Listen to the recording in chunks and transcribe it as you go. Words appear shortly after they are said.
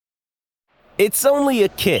It's only a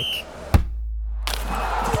kick,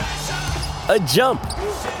 a jump,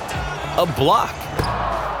 a block.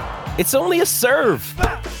 It's only a serve.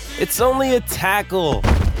 It's only a tackle,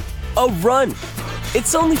 a run.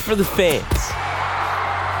 It's only for the fans.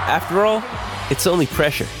 After all, it's only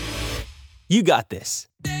pressure. You got this.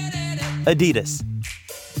 Adidas.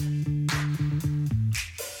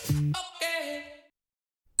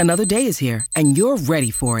 Another day is here, and you're ready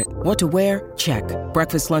for it. What to wear? Check.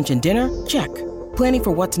 Breakfast, lunch, and dinner? Check. Planning for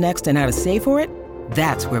what's next and how to save for it?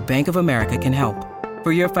 That's where Bank of America can help.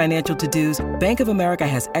 For your financial to-dos, Bank of America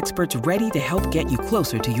has experts ready to help get you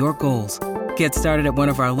closer to your goals. Get started at one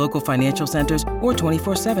of our local financial centers or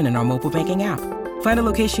 24/7 in our mobile banking app. Find a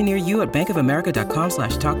location near you at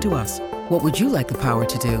bankofamerica.com/talktous. What would you like the power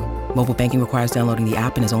to do? Mobile banking requires downloading the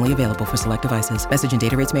app and is only available for select devices. Message and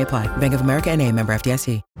data rates may apply. Bank of America N.A., member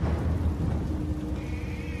FDIC.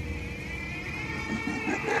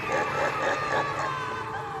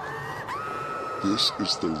 This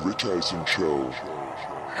is the Rich Eisen Show.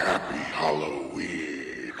 Happy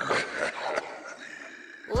Halloween.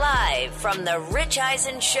 Live from the Rich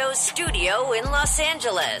Eisen Show studio in Los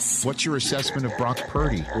Angeles. What's your assessment of Brock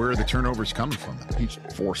Purdy? Where are the turnovers coming from? He's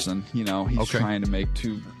forcing, he's trying to make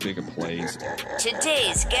too big of plays.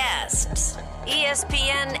 Today's guests,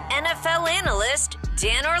 ESPN NFL analyst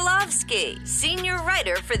Dan Orlovsky, senior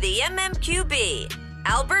writer for the MMQB,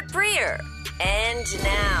 Albert Breer. And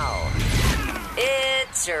now,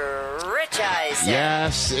 it's Rich Eisen.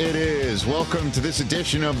 Yes, it is. Welcome to this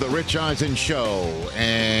edition of the Rich Eisen Show.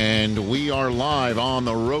 And we are live on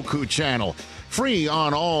the Roku channel. Free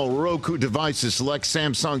on all Roku devices, select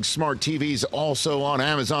Samsung Smart TVs, also on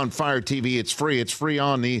Amazon Fire TV. It's free. It's free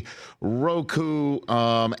on the Roku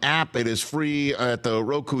app. It is free at the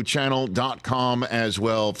RokuChannel.com as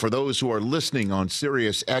well. For those who are listening on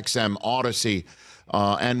Sirius XM Odyssey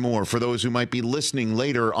and more, for those who might be listening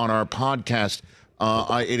later on our podcast,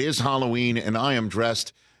 it is Halloween, and I am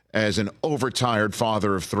dressed as an overtired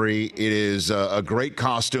father of three. It is a great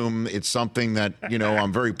costume. It's something that,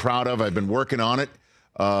 I'm very proud of. I've been working on it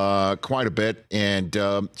quite a bit. And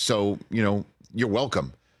so, you're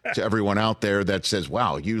welcome to everyone out there that says,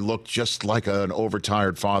 wow, you look just like an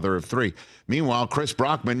overtired father of three. Meanwhile, Chris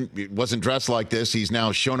Brockman wasn't dressed like this. He's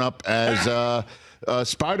now shown up as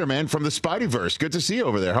Spider-Man from the Spideyverse. Good to see you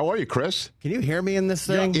over there. How are you, Chris? Can you hear me in this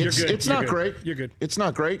thing? Yeah, it's not great. You're good. It's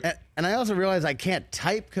not great. And I also realize I can't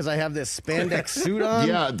type because I have this spandex suit on.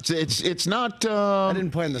 Yeah, it's not. I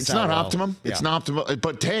didn't plan this It's out not well. optimum. Yeah. It's not optimal.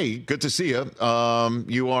 But hey, good to see you.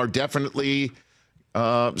 You are definitely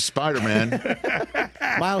Spider-Man.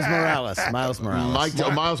 Miles Morales. Miles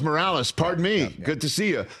Morales. Pardon me. Good to see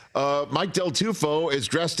you. Mike Del Tufo is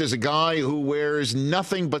dressed as a guy who wears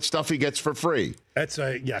nothing but stuff he gets for free. That's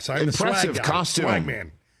yes. I'm impressive the swag guy. costume. Swag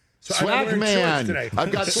man. So Swag man.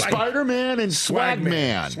 I've got Spider-Man and Swag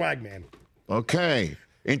man. Swag man. Okay.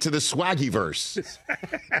 Into the Swaggyverse.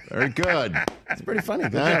 Very good. It's pretty funny.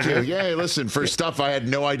 Thank you. Yeah, listen, for stuff I had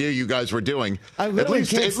no idea you guys were doing. At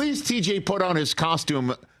least TJ put on his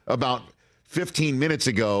costume about 15 minutes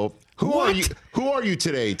ago. Who are you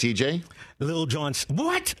today, TJ? Little John.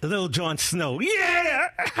 What? Little John Snow. Yeah.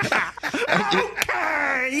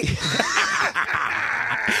 Okay.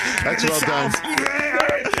 That's well done.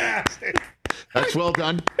 That's well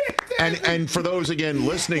done. And for those, again,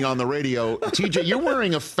 listening on the radio, TJ, you're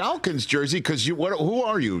wearing a Falcons jersey because who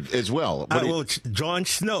are you as well? Well, it's John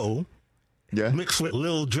Snow. Yeah. Mixed with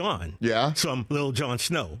Lil Jon. Yeah. So I'm Lil Jon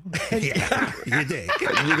Snow. Yeah. You dig.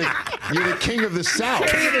 You're the king of the South.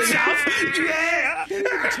 King of the South.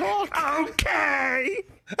 Yeah. Talk. Okay.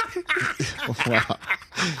 Wow.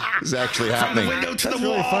 This is actually happening. From the window to That's the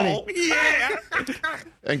really wall. funny. Yeah.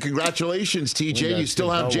 And congratulations, TJ. Window You still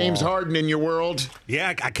to have the James wall. Harden in your world. Yeah,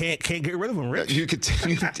 I can't get rid of him, Rich. Are you going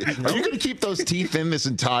to keep those teeth in this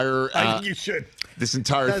entire I think you should. this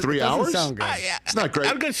entire 3 doesn't hours? sound good. Yeah. It's not great.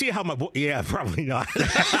 I'm going to see how my yeah, probably not.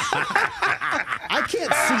 I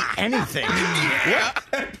can't see anything.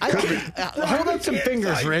 Hold up some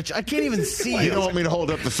fingers, Rich. I can't even see You don't want me to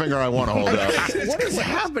hold up the finger I want to hold up. What is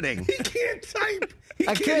happening? He can't type.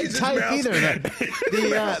 I can't type either.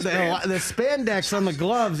 The spandex on the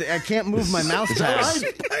gloves, I can't move my mouse pad.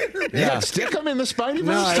 Yeah. Stick them in the Spideyverse?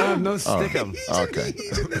 No, I don't have no stick-em. Okay.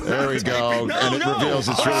 There we go. And it reveals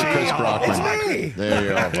it's really Chris Brockman. It's me. There you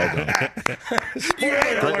go. Well done.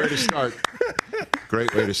 Great way to start.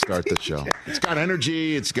 Great way to start the show. It's got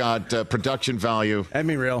energy. It's got production value. I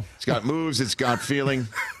mean, real. It's got moves. It's got feeling.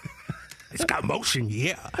 It's got motion,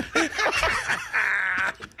 yeah.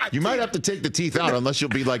 You might have to take the teeth out unless you'll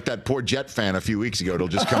be like that poor Jet fan a few weeks ago. It'll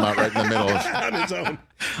just come out right in the middle. On his own.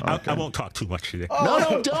 I won't talk too much today.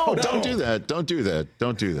 No, don't do that. Don't do that.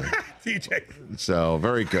 Don't do that. TJ. So,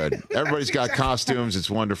 very good. Everybody's got costumes. It's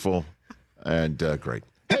wonderful and great.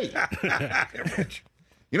 Hey,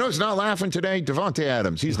 you know who's not laughing today? Davante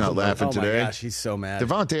Adams. He's not laughing today. Oh, my gosh, he's so mad.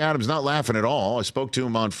 Davante Adams not laughing at all. I spoke to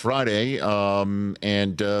him on Friday, and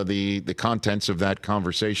the contents of that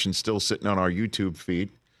conversation still sitting on our YouTube feed.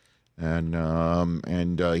 And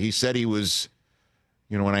he said he was,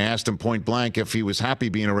 when I asked him point blank if he was happy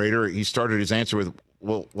being a Raider, he started his answer with,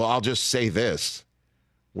 well, I'll just say this.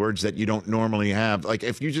 Words that you don't normally have. Like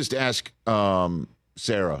if you just ask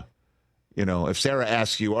Sarah, if Sarah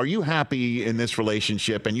asks you, are you happy in this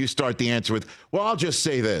relationship? And you start the answer with, well, I'll just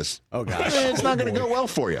say this. Oh, gosh. It's not going to go well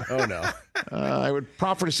for you. Oh, no. I would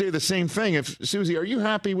proffer to say the same thing. If, Susie, are you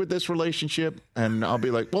happy with this relationship? And I'll be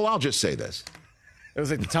like, well, I'll just say this. It was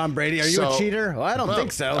like Tom Brady. Are you a cheater? Well, I don't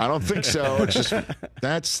think so. I don't think so. It's just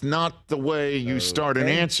that's not the way you start an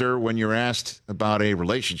answer when you're asked about a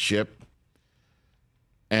relationship.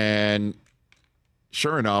 And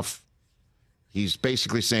sure enough, he's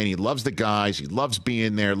basically saying he loves the guys, he loves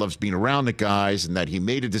being there, loves being around the guys, and that he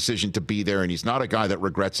made a decision to be there, and he's not a guy that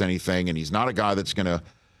regrets anything, and he's not a guy that's going to,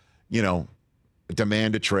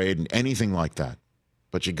 demand a trade and anything like that.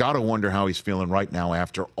 But you got to wonder how he's feeling right now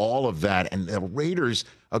after all of that. And the Raiders,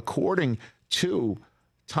 according to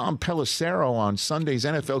Tom Pelissero on Sunday's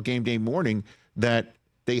NFL Game Day morning, that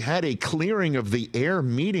they had a clearing of the air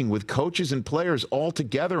meeting with coaches and players all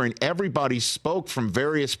together, and everybody spoke from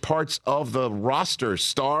various parts of the roster,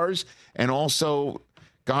 stars and also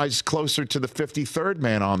guys closer to the 53rd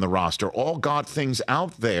man on the roster, all got things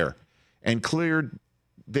out there and cleared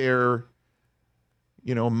their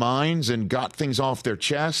minds and got things off their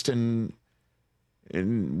chest, and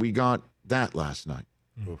we got that last night.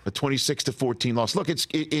 Oof. A 26-14 loss. Look, it's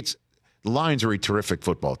the Lions are a terrific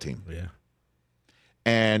football team. Yeah.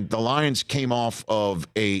 And the Lions came off of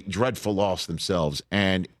a dreadful loss themselves,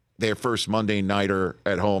 and their first Monday nighter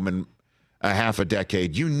at home in a half a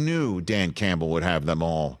decade. You knew Dan Campbell would have them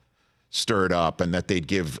all stirred up and that they'd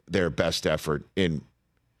give their best effort in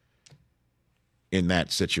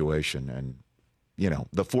that situation. And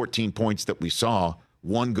the 14 points that we saw,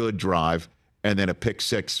 one good drive, and then a pick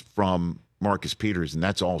six from Marcus Peters, and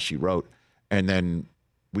that's all she wrote. And then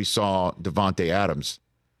we saw Davante Adams.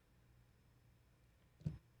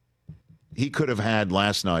 He could have had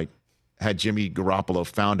last night, had Jimmy Garoppolo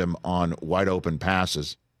found him on wide open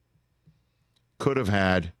passes, could have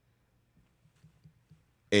had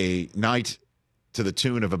a night to the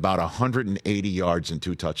tune of about 180 yards and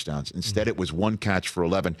 2 touchdowns. Instead, it was 1 catch for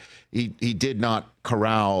 11. He did not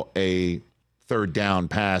corral a third down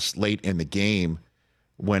pass late in the game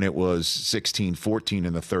when it was 16-14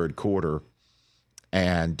 in the third quarter.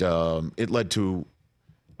 And it led to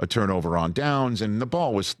a turnover on downs, and the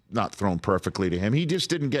ball was not thrown perfectly to him. He just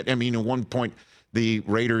didn't get, at one point, the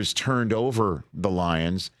Raiders turned over the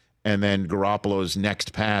Lions, and then Garoppolo's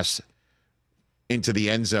next pass into the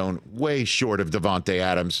end zone, way short of Davante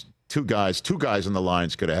Adams. Two guys in the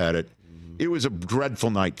Lions could have had it. It was a dreadful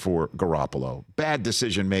night for Garoppolo. Bad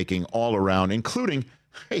decision-making all around, including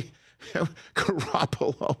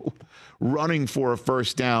Garoppolo running for a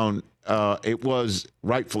first down. It was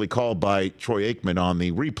rightfully called by Troy Aikman on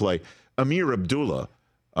the replay. Amir Abdullah,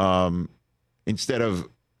 instead of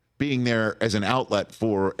being there as an outlet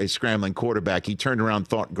for a scrambling quarterback, he turned around,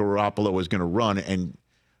 thought Garoppolo was going to run, and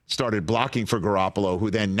started blocking for Garoppolo, who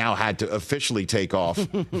then now had to officially take off.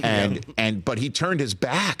 But he turned his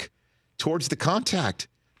back towards the contact.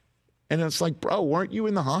 And it's like, bro, weren't you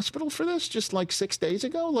in the hospital for this just like 6 days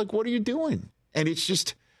ago? Like, what are you doing? And it's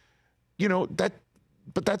just,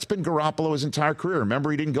 but that's been Garoppolo his entire career.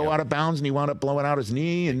 Remember, he didn't go out of bounds and he wound up blowing out his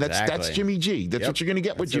knee. And that's Jimmy G. That's what you're going to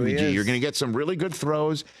get with Jimmy G. You're going to get some really good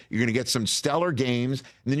throws. You're going to get some stellar games.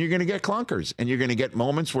 And then you're going to get clunkers. And you're going to get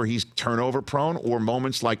moments where he's turnover prone, or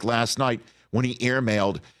moments like last night when he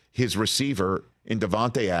airmailed his receiver in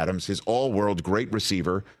Davante Adams, his all-world great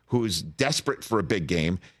receiver, who is desperate for a big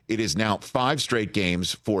game. It is now 5 straight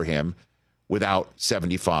games for him without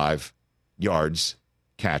 75 yards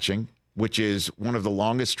catching, which is one of the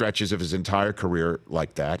longest stretches of his entire career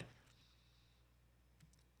like that.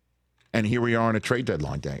 And here we are on a trade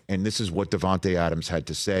deadline day. And this is what Davante Adams had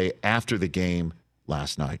to say after the game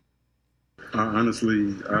last night.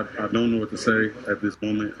 Honestly, I don't know what to say at this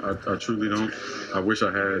moment. I truly don't. I wish I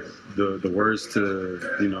had the words to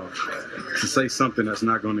say something that's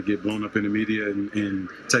not going to get blown up in the media and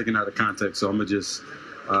taken out of context. So I'm going to just,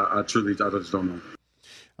 I just don't know.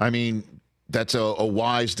 I mean, That's a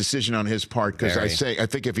wise decision on his part, because I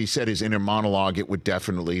think if he said his inner monologue, it would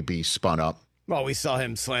definitely be spun up. Well, we saw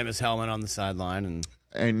him slam his helmet on the sideline,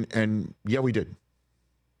 and yeah, we did.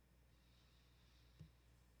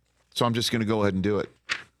 So I'm just going to go ahead and do it.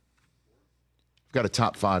 I've got a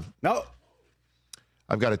top 5. No.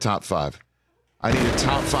 I've got a top 5. I need a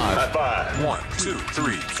top 5. Top 5. 1, 2,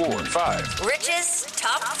 3, 4, 5. Rich's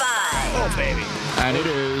top 5. Oh, baby. And it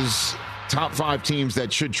is top 5 teams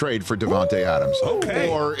that should trade for Davante Adams. Okay.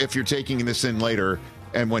 Or if you're taking this in later,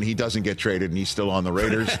 and when he doesn't get traded and he's still on the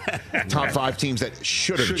Raiders, top 5 teams that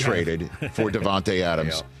should have traded for Davante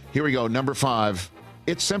Adams. Yep. Here we go. Number 5.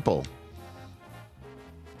 It's simple.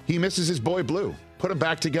 He misses his boy Blue. Put him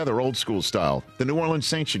back together, old school style. The New Orleans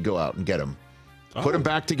Saints should go out and get him. Put him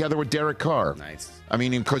back together with Derek Carr. Nice. I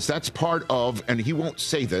mean, because that's part of, and he won't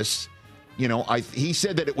say this, he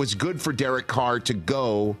said that it was good for Derek Carr to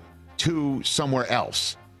go to somewhere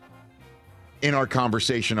else. In our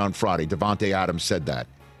conversation on Friday, Davante Adams said that.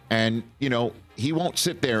 And, he won't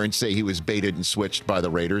sit there and say he was baited and switched by the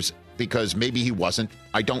Raiders, because maybe he wasn't.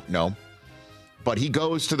 I don't know. But he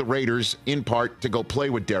goes to the Raiders in part to go play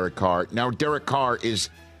with Derek Carr. Now, Derek Carr is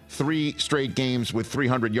 3 straight games with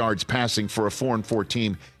 300 yards passing for a 4-4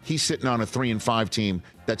 team. He's sitting on a 3-5 team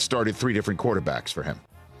that started 3 different quarterbacks for him.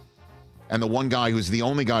 And the one guy who's the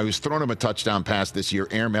only guy who's thrown him a touchdown pass this year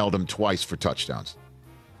airmailed him twice for touchdowns.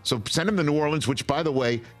 So send him to New Orleans, which, by the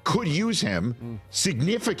way, could use him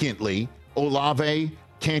significantly. Olave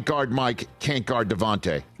can't guard Mike, can't guard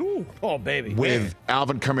Davante. Ooh. Oh, baby. With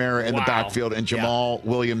Alvin Kamara in the backfield and Jamal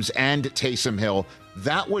Williams and Taysom Hill.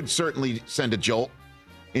 That would certainly send a jolt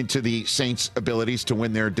into the Saints' abilities to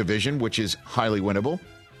win their division, which is highly winnable.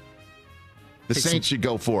 The Saints should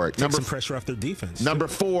go for it. Take some pressure off their defense. Number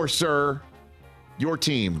 4, sir, your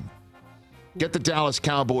team. Get the Dallas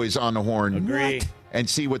Cowboys on the horn. Agree. And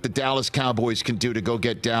see what the Dallas Cowboys can do to go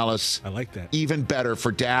get Dallas. I like that. Even better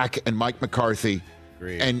for Dak and Mike McCarthy.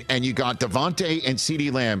 Agreed. And you got Davante and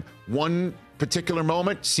CeeDee Lamb. One particular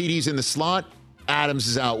moment, CeeDee's in the slot, Adams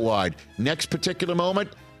is out wide. Next particular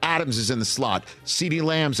moment, Adams is in the slot. CeeDee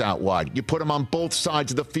Lamb's out wide. You put them on both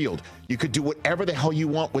sides of the field. You could do whatever the hell you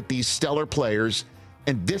want with these stellar players.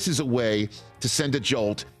 And this is a way to send a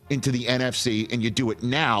jolt into the NFC, and you do it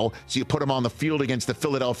now. So you put them on the field against the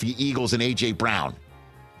Philadelphia Eagles and A.J. Brown.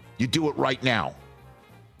 You do it right now.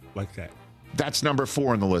 Like that. That's number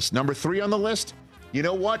 4 on the list. Number 3 on the list, you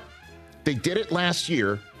know what? They did it last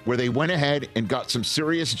year where they went ahead and got some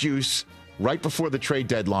serious juice right before the trade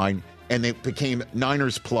deadline, and they became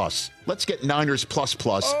Niners Plus. Let's get Niners Plus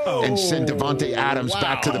and send Davante Adams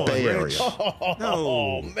back to the Bay Area.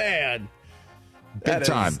 Oh, man. Big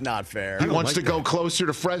time. Is not fair. He wants to go closer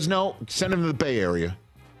to Fresno. Send him to the Bay Area.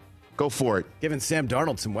 Go for it. Giving Sam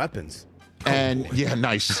Darnold some weapons. And, yeah,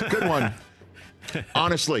 nice. Good one.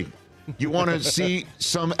 Honestly, you want to see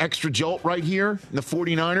some extra jolt right here? And the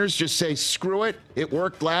 49ers just say, screw it. It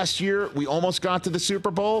worked last year. We almost got to the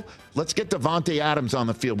Super Bowl. Let's get Davante Adams on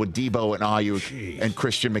the field with Debo and Ayuk and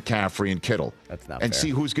Christian McCaffrey and Kittle. That's not and fair. see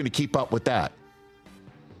who's going to keep up with that.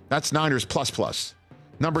 That's Niners plus.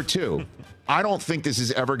 Number 2, I don't think this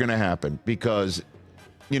is ever going to happen because,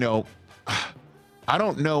 I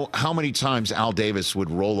don't know how many times Al Davis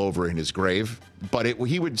would roll over in his grave, but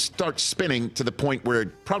he would start spinning to the point where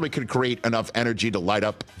it probably could create enough energy to light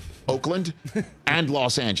up Oakland and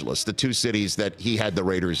Los Angeles, the 2 cities that he had the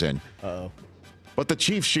Raiders in. Uh-oh. But the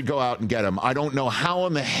Chiefs should go out and get him. I don't know how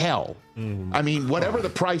in the hell. I mean, whatever the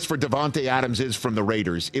price for Davante Adams is from the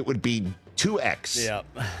Raiders, it would be 2x. Yep.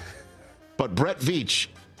 But Brett Veach,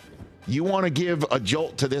 you want to give a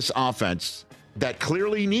jolt to this offense that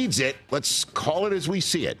clearly needs it. Let's call it as we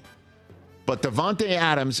see it. But Davante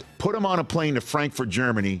Adams, put him on a plane to Frankfurt,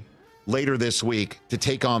 Germany later this week to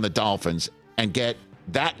take on the Dolphins and get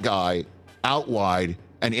that guy out wide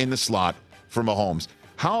and in the slot for Mahomes.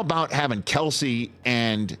 How about having Kelsey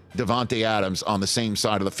and Davante Adams on the same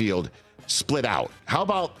side of the field split out? How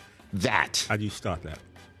about that? How do you start that?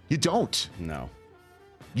 You don't. No.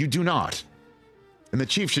 You do not. And the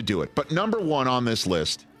Chiefs should do it. But number 1 on this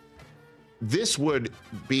list, this would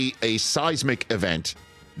be a seismic event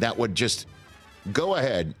that would just go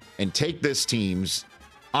ahead and take this team's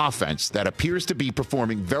offense that appears to be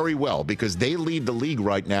performing very well because they lead the league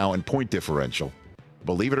right now in point differential.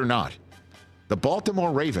 Believe it or not. The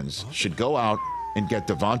Baltimore Ravens should go out and get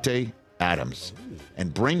Davante Adams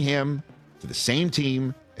and bring him to the same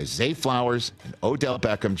team as Zay Flowers and Odell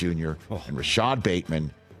Beckham Jr. and Rashad Bateman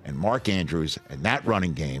and Mark Andrews and that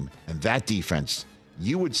running game and that defense.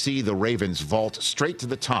 You would see the Ravens vault straight to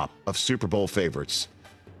the top of Super Bowl favorites.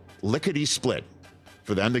 Lickety split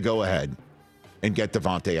for them to go ahead and get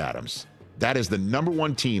Davante Adams. That is the number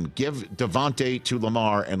one team. Give Devontae to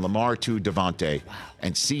Lamar and Lamar to Devontae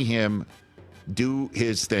and see him do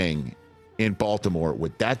his thing in Baltimore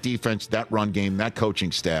with that defense, that run game, that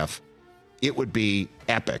coaching staff. It would be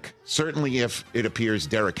epic. Certainly if it appears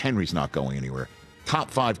Derrick Henry's not going anywhere. Top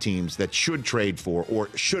 5 teams that should trade for or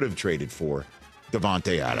should have traded for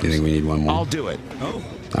Davante Adams. Do you think we need one more? I'll do it. Oh.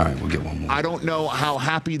 All right, we'll get one more. I don't know how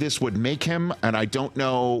happy this would make him, and I don't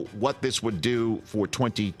know what this would do for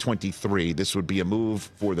 2023. This would be a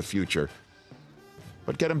move for the future.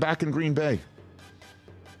 But get him back in Green Bay.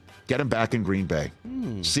 Get him back in Green Bay.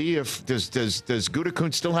 See if does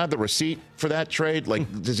Gutekunst still have the receipt for that trade? Like,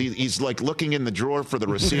 does he's like looking in the drawer for the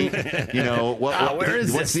receipt? You know, where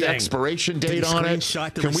is what's this the thing? expiration date on it?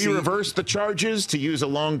 Can we reverse the charges, to use a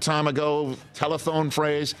long time ago telephone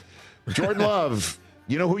phrase? Jordan Love,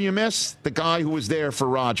 you know who you miss? The guy who was there for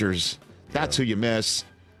Rodgers. That's who you miss.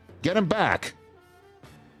 Get him back.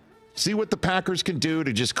 See what the Packers can do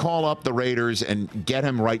to just call up the Raiders and get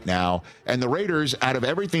him right now. And the Raiders, out of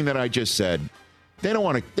everything that I just said, they don't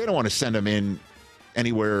want to send him in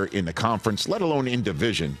anywhere in the conference, let alone in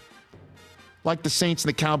division. Like the Saints and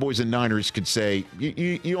the Cowboys and Niners could say,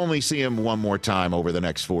 you only see him one more time over the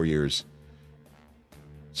next 4 years.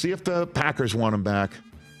 See if the Packers want him back.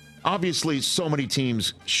 Obviously, so many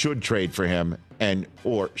teams should trade for him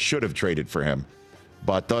or should have traded for him.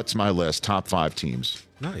 But that's my list. Top 5 teams.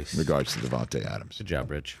 Nice. In regards to Davante Adams. Good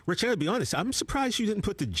job, Rich. Rich, I gotta be honest. I'm surprised you didn't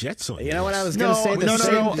put the Jets on. You know what? I was going to say the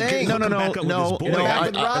same thing.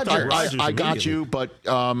 I got you, but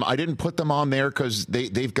I didn't put them on there because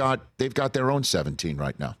they've got their own 17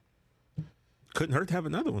 right now. Couldn't hurt to have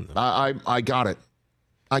another one, though. I got it.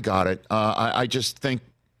 I just think,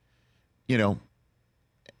 and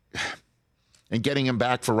getting him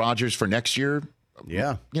back for Rodgers for next year.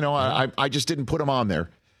 Yeah. I just didn't put him on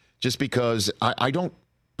there just because I don't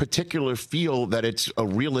particularly feel that it's a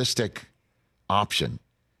realistic option.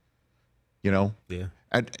 Yeah.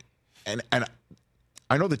 And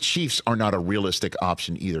I know the Chiefs are not a realistic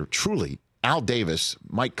option either. Truly, Al Davis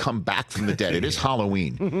might come back from the dead. It is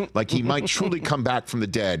Halloween. Like, he might truly come back from the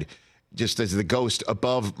dead just as the ghost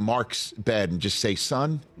above Mark's bed and just say,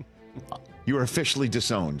 son, you are officially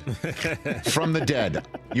disowned. From the dead,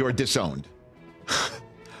 you are disowned.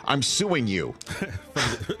 I'm suing you.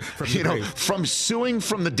 From suing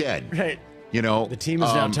from the dead. Right. The team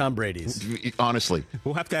is now Tom Brady's. Honestly.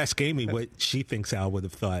 We'll have to ask Amy what she thinks Al would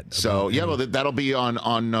have thought. So, well, that'll be on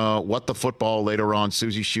What the Football later on.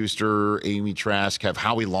 Susie Schuster, Amy Trask have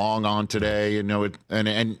Howie Long on today.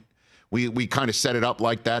 And we kind of set it up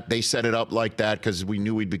like that. They set it up like that because we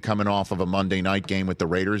knew we'd be coming off of a Monday night game with the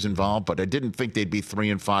Raiders involved. But I didn't think they'd be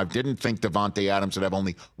 3-5. Didn't think Davante Adams would have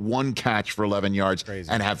only one catch for 11 yards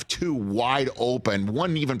and have 2 wide open,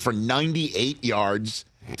 one even for 98 yards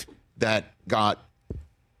that got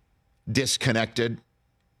disconnected.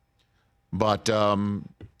 But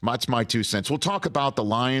that's my 2 cents. We'll talk about the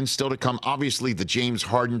Lions still to come. Obviously, the James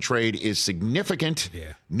Harden trade is significant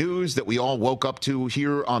news that we all woke up to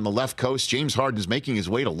here on the left coast. James Harden is making his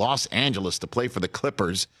way to Los Angeles to play for the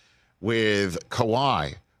Clippers with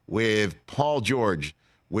Kawhi, with Paul George,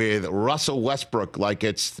 with Russell Westbrook, like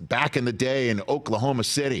it's back in the day in Oklahoma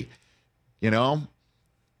City,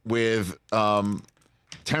 with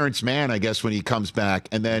Terrence Mann, I guess, when he comes back.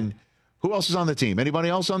 And then who else is on the team? Anybody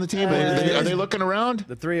else on the team? Are they looking around?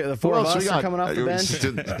 The 4 of us are coming off the bench. Is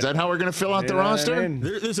that how we're going to fill out the roster?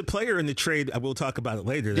 There's a player in the trade, I will talk about it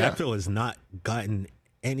later, that I feel has not gotten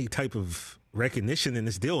any type of recognition in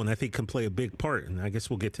this deal, and I think can play a big part. And I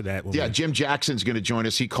guess we'll get to that. Jim Jackson's going to join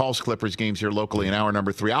us. He calls Clippers games here locally in hour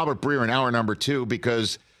number 3. Albert Breer in hour number 2,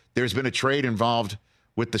 because there's been a trade involved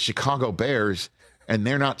with the Chicago Bears, and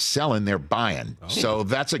they're not selling, they're buying. So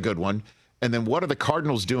that's a good one. And then what are the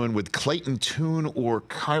Cardinals doing with Clayton Tune or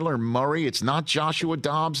Kyler Murray? It's not Joshua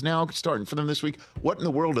Dobbs now starting for them this week. What in the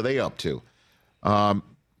world are they up to?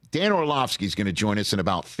 Dan Orlovsky is going to join us in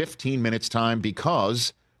about 15 minutes' time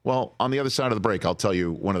because, well, on the other side of the break, I'll tell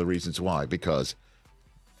you one of the reasons why. Because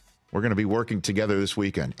we're going to be working together this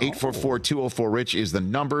weekend. 844-204-RICH is the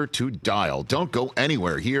number to dial. Don't go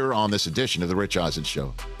anywhere here on this edition of The Rich Eisen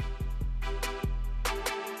Show.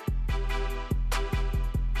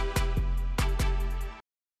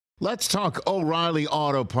 Let's talk O'Reilly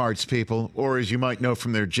Auto Parts, people, or as you might know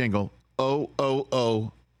from their jingle,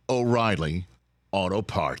 O'Reilly Auto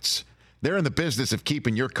Parts. They're in the business of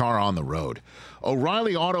keeping your car on the road.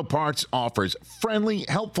 O'Reilly Auto Parts offers friendly,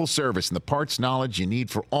 helpful service and the parts knowledge you need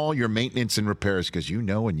for all your maintenance and repairs, because you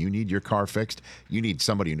know when you need your car fixed, you need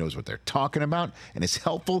somebody who knows what they're talking about and is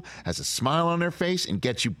helpful, has a smile on their face, and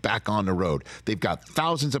gets you back on the road. They've got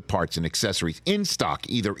thousands of parts and accessories in stock,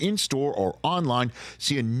 either in-store or online,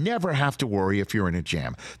 so you never have to worry if you're in a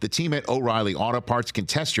jam. The team at O'Reilly Auto Parts can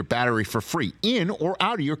test your battery for free in or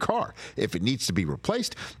out of your car. If it needs to be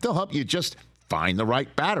replaced, they'll help you just find the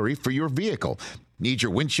right battery for your vehicle. Need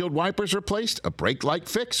your windshield wipers replaced, a brake light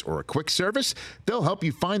fix, or a quick service? They'll help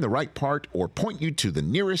you find the right part or point you to the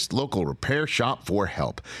nearest local repair shop for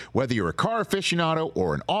help. Whether you're a car aficionado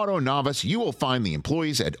or an auto novice, you will find the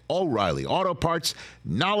employees at O'Reilly Auto Parts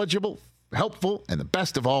knowledgeable, helpful, and the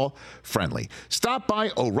best of all, friendly. Stop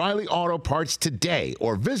by O'Reilly Auto Parts today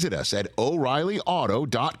or visit us at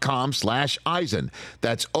O'ReillyAuto.com/Eisen.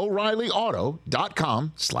 That's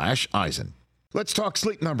O'ReillyAuto.com/Eisen. Let's talk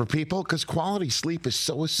Sleep Number, people, because quality sleep is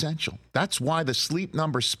so essential. That's why the Sleep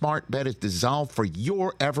Number smart bed is designed for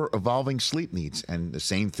your ever-evolving sleep needs, and the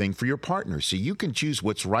same thing for your partner, so you can choose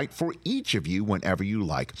what's right for each of you whenever you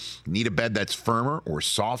like. Need a bed that's firmer or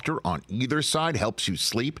softer on either side, helps you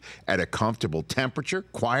sleep at a comfortable temperature,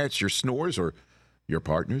 quiets your snores or your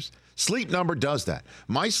partner's? Sleep Number does that.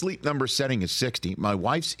 My Sleep Number setting is 60. My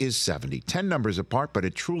wife's is 70. 10 numbers apart, but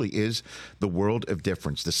it truly is the world of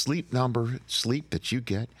difference. The Sleep Number sleep that you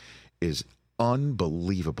get is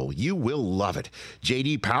unbelievable. You will love it.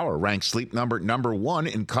 J.D. Power ranks Sleep Number #1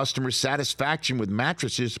 in customer satisfaction with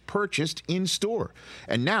mattresses purchased in store.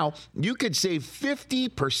 And now you could save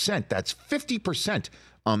 50%. That's 50%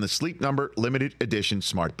 on the Sleep Number limited edition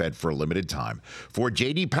smart bed for a limited time. For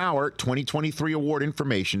J.D. Power 2023 award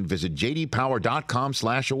information, visit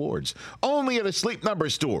jdpower.com/awards. Only at a Sleep Number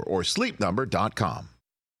store or sleepnumber.com.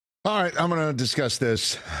 All right, I'm going to discuss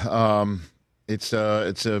this. It's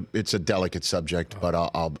a delicate subject, but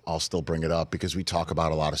I'll still bring it up because we talk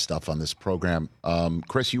about a lot of stuff on this program.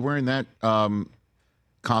 Chris, you wearing that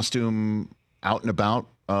costume out and about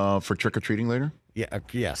for trick-or-treating later? Yeah.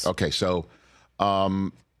 Yes. Okay, so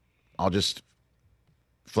I'll just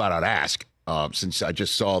flat out ask, since I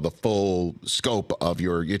just saw the full scope of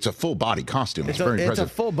it's a full body costume. It's very impressive.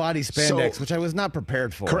 It's a full body spandex, which I was not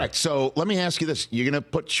prepared for. Correct. So let me ask you this. You're going to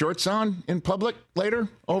put shorts on in public later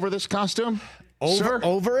over this costume?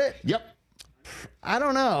 Over it? Yep. I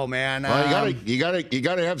don't know, man. Well, you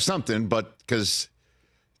gotta have something, but because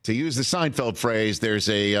to use the Seinfeld phrase, there's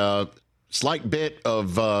a slight bit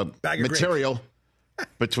of material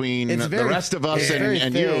between the rest of us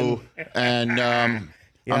and you, and I'm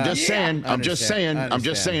just saying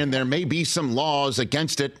there may be some laws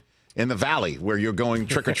against it in the valley where you're going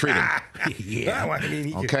trick-or-treating. Yeah. I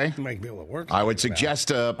mean, okay. You might be able to work. I would suggest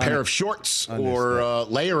a pair of shorts or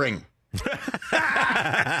layering.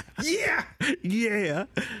 Yeah.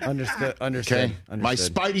 Understood. Okay. My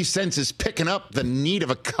spidey sense is picking up the need of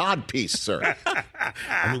a cod piece, sir. I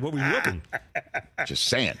mean, what were you looking? Just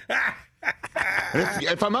saying.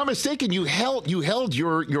 If I'm not mistaken, you held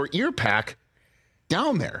your ear pack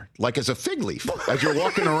down there like as a fig leaf as you're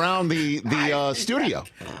walking around the studio.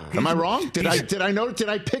 Am I wrong? Did I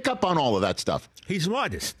pick up on all of that stuff? He's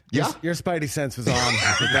modest. Yeah, your spidey sense was on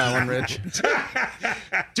with that one, Rich.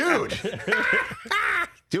 Dude,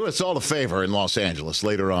 do us all a favor in Los Angeles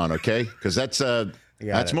later on, okay? Because that's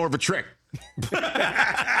more of a trick.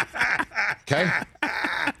 Okay.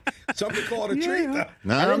 Something called a treat.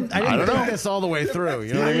 No, I didn't think this all the way through.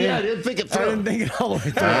 You know what I mean? Yeah, I didn't think it through. I didn't think it all the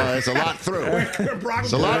way through. There's a lot through.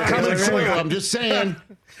 There's a lot coming through. I'm just saying.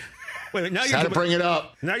 Wait, now you had to bring it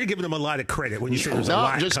up. Now you're giving them a lot of credit when you say there's a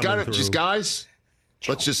lot coming through. Just guys,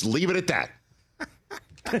 let's just leave it at that.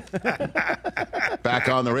 Back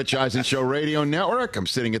on the Rich Eisen Show Radio Network. I'm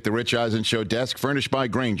sitting at the Rich Eisen Show desk, furnished by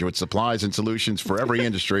Grainger with supplies and solutions for every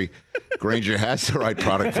industry. Grainger has the right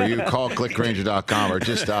product for you. Call clickgrainger.com or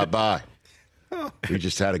just stop by. We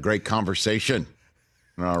just had a great conversation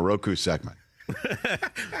in our Roku segment.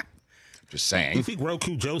 Just saying. You think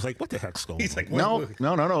Roku Joe's like, what the heck's going on? He's like, no.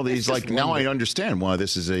 He's like, now I understand why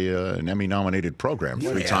this is an Emmy-nominated program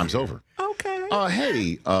 3 times over. Okay.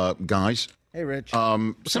 Hey, guys. Hey, Rich.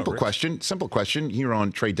 Simple question here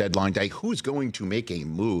on trade deadline day. Who's going to make a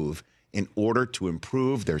move in order to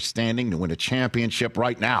improve their standing to win a championship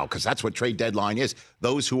right now? Because that's what trade deadline is.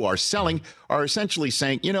 Those who are selling are essentially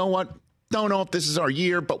saying, you know what? Don't know if this is our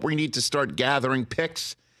year, but we need to start gathering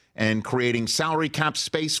picks and creating salary cap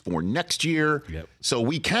space for next year so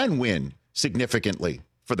we can win significantly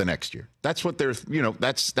for the next year. That's what they're,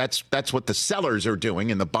 that's what the sellers are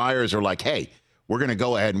doing. And the buyers are like, hey, We're going to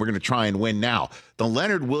go ahead and we're going to try and win now. The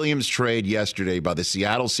Leonard Williams trade yesterday by the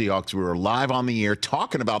Seattle Seahawks. We were live on the air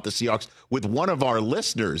talking about the Seahawks with one of our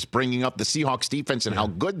listeners, bringing up the Seahawks defense and how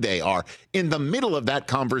good they are. In the middle of that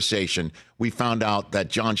conversation, we found out that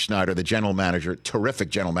John Schneider, the general manager, terrific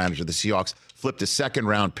general manager of the Seahawks, flipped a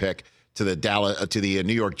second-round pick to the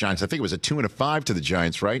New York Giants. I think it was a 2 and a 5 to the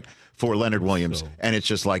Giants, right, for Leonard Williams. And it's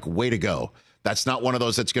just like, way to go. That's not one of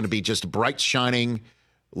those that's going to be just bright, shining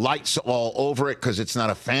lights all over it, because it's not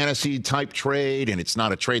a fantasy type trade, and it's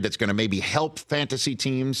not a trade that's going to maybe help fantasy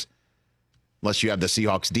teams unless you have the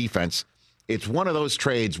Seahawks defense. It's one of those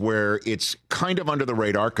trades where it's kind of under the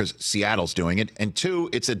radar because Seattle's doing it, and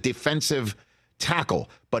 2, it's a defensive tackle,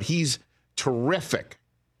 but he's terrific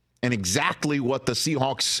and exactly what the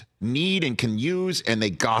Seahawks need and can use, and they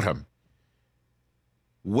got him.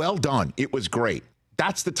 Well done. It was great.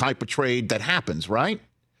 That's the type of trade that happens, right?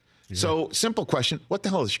 Yeah. So, simple question. What the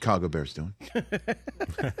hell are the Chicago Bears doing?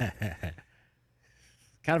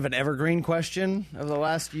 Kind of an evergreen question of the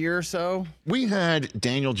last year or so. We had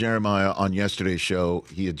Daniel Jeremiah on yesterday's show.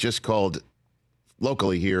 He had just called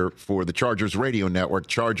locally here for the Chargers radio network,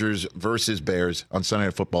 Chargers versus Bears on Sunday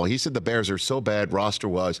Night Football. He said the Bears are so bad,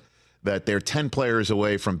 roster-wise, that they're 10 players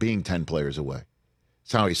away from being 10 players away.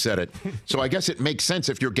 That's how he said it. So I guess it makes sense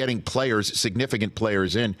if you're getting players, significant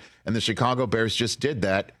players in, and the Chicago Bears just did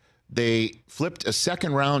that. They flipped a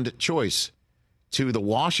second-round choice to the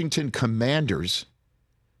Washington Commanders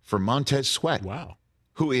for Montez Sweat. Wow.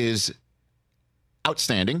 Who is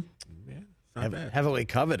outstanding. Heavily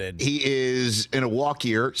coveted. He is in a walk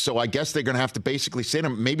year, so I guess they're going to have to basically say to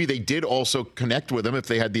him, maybe they did also connect with him if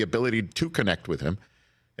they had the ability to connect with him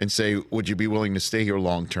and say, would you be willing to stay here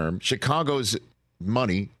long-term? Chicago's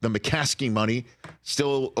money, the McCaskey money,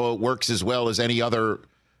 still works as well as any other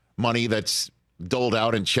money that's doled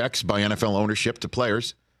out in checks by NFL ownership to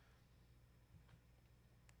players.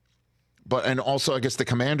 But, and also, I guess the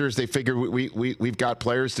Commanders, they figure we've got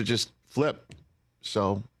players to just flip.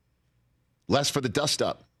 So, less for the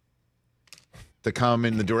dust-up to come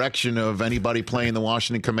in the direction of anybody playing the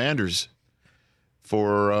Washington Commanders.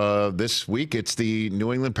 For this week, it's the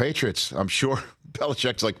New England Patriots. I'm sure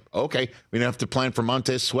Belichick's like, okay, we don't have to plan for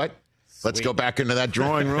Montez Sweat. Let's go back into that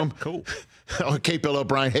drawing room. Cool. Okay, Bill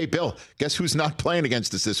O'Brien. Hey, Bill, guess who's not playing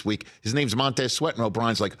against us this week? His name's Montez Sweat. And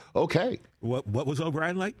O'Brien's like, okay. What was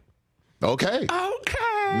O'Brien like? Okay.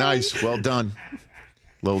 Okay. Nice. Well done.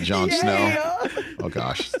 Little Jon Snow. Oh,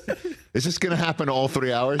 gosh. Is this going to happen all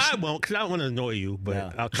 3 hours? I won't, because I don't want to annoy you,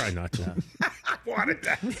 but I'll try not to. I wanted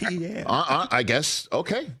that. Yeah. I guess.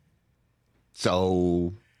 Okay.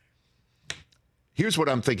 So here's what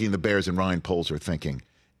I'm thinking the Bears and Ryan Poles are thinking,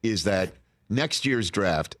 is that next year's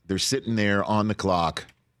draft, they're sitting there on the clock.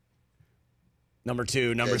 Number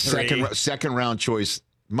 2, number 3. Second round choice,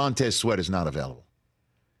 Montez Sweat is not available.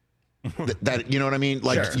 That you know what I mean?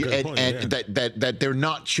 Like, sure. that they're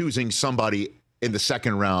not choosing somebody in the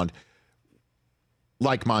second round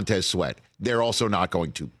like Montez Sweat. They're also not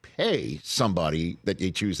going to pay somebody that they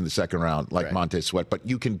choose in the second round like Montez Sweat. But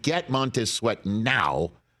you can get Montez Sweat now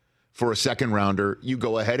for a second rounder. You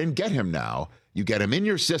go ahead and get him now. You get him in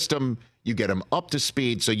your system. You get him up to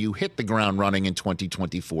speed, so you hit the ground running in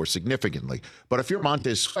 2024 significantly. But if you're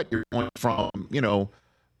Montez Sweat, you're going from,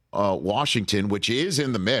 Washington, which is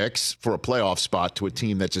in the mix for a playoff spot, to a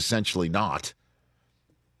team that's essentially not.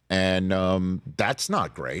 And that's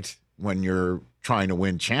not great when you're trying to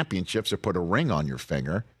win championships or put a ring on your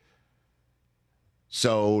finger.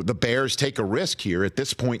 So the Bears take a risk here at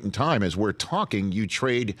this point in time. As we're talking, you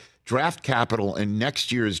trade draft capital in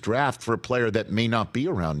next year's draft for a player that may not be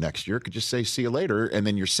around next year. Could just say, see you later. And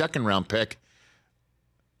then your second round pick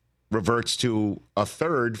reverts to a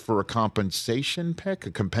third for a compensation pick,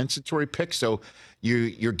 a compensatory pick. So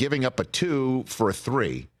you're giving up a 2 for a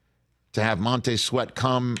 3 to have Montez Sweat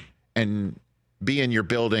come and be in your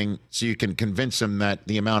building so you can convince him that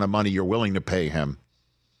the amount of money you're willing to pay him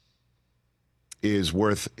is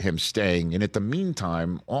worth him staying. And at the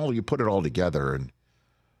meantime, you put it all together, and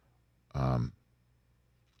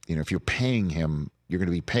if you're paying him, you're going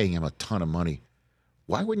to be paying him a ton of money.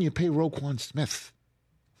 Why wouldn't you pay Roquan Smith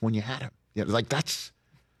when you had him? That's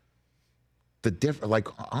the difference. Like,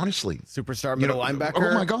 honestly, superstar middle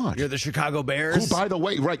linebacker. Oh my God, you're the Chicago Bears. Who, by the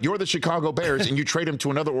way, you're the Chicago Bears, and you trade him to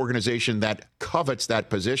another organization that covets that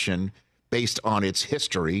position based on its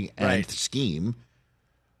history and scheme.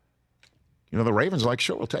 The Ravens are like,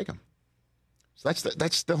 sure, we'll take him. So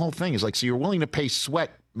that's the whole thing. Is like, so you're willing to pay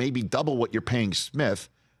Sweat maybe double what you're paying Smith.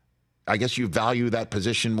 I guess you value that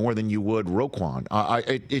position more than you would Roquan.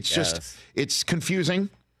 It's confusing.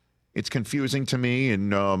 It's confusing to me,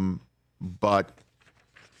 and but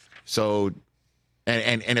so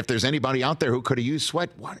And if there's anybody out there who could have used Sweat,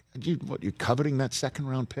 what you're coveting that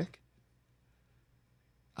second-round pick?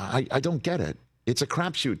 I don't get it. It's a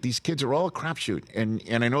crapshoot. These kids are all a crapshoot.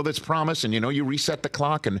 And I know that's promise, and you reset the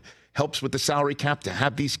clock and helps with the salary cap to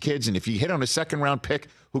have these kids. And if you hit on a second-round pick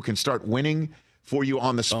who can start winning for you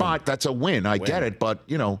on the spot, that's a win. I get it, but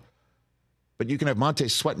you can have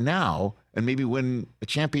Montez Sweat now and maybe win a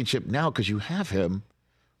championship now because you have him.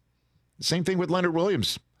 Same thing with Leonard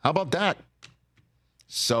Williams. How about that?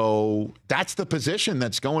 So that's the position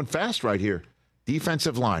that's going fast right here.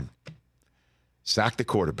 Defensive line. Sack the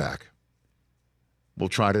quarterback. We'll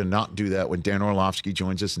try to not do that when Dan Orlovsky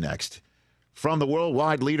joins us next. From the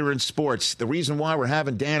worldwide leader in sports, the reason why we're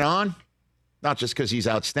having Dan on, not just because he's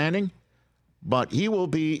outstanding, but he will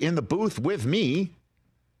be in the booth with me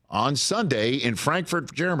on Sunday in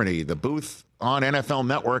Frankfurt, Germany. The booth on NFL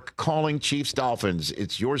Network calling Chiefs Dolphins.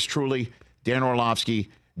 It's yours truly, Dan Orlovsky,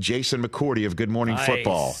 Jason McCourty of Good Morning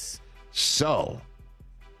Football. So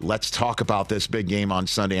let's talk about this big game on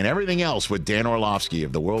Sunday and everything else with Dan Orlovsky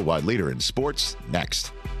of the worldwide leader in sports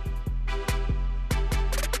next.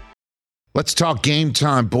 Let's talk Game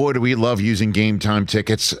Time. Boy, do we love using Game Time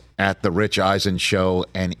tickets at the Rich Eisen Show.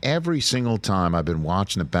 And every single time I've been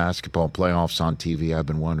watching the basketball playoffs on TV, I've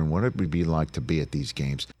been wondering what it would be like to be at these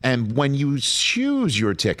games. And when you choose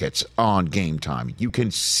your tickets on Game Time, you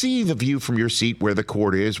can see the view from your seat where the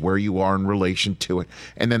court is, where you are in relation to it.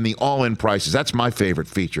 And then the all-in prices. That's my favorite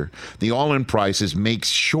feature. The all-in prices makes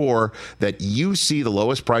sure that you see the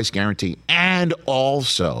lowest price guarantee and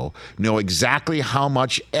also know exactly how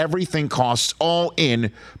much everything costs all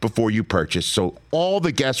in before you purchase. So all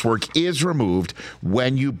the guesswork is removed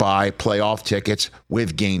when you buy playoff tickets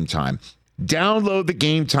with Game Time. Download the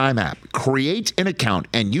Game Time app, create an account,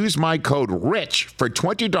 and use my code RICH for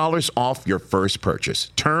 $20 off your first purchase.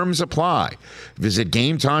 Terms apply. Visit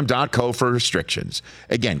GameTime.co for restrictions.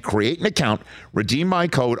 Again, create an account, redeem my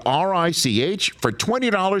code RICH for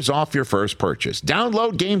 $20 off your first purchase.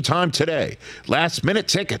 Download Game Time today. Last minute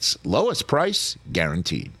tickets, lowest price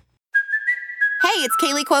guaranteed. Hey, it's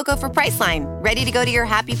Kaylee Cuoco for Priceline. Ready to go to your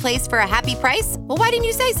happy place for a happy price? Well, why didn't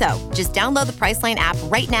you say so? Just download the Priceline app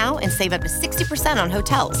right now and save up to 60% on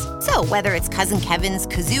hotels. So whether it's Cousin Kevin's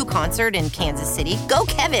Kazoo Concert in Kansas City, go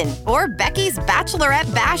Kevin, or Becky's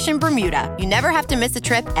Bachelorette Bash in Bermuda, you never have to miss a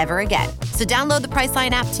trip ever again. So download the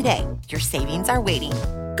Priceline app today. Your savings are waiting.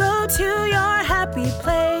 Go to your happy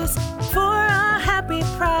place for a happy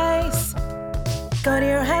price. Go to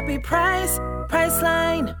your happy price,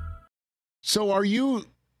 Priceline. So are you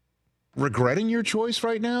regretting your choice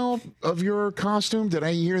right now of your costume? Did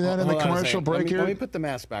I hear that in the commercial break here? Let me put the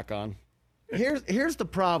mask back on. Here's the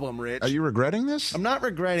problem, Rich. Are you regretting this? I'm not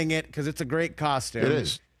regretting it because it's a great costume. It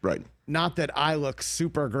is, right. Not that I look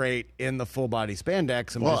super great in the full body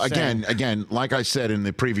spandex. Well, again, like I said in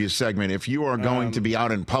the previous segment, if you are going to be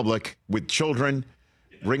out in public with children,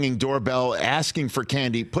 ringing doorbell, asking for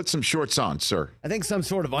candy, put some shorts on, sir. I think some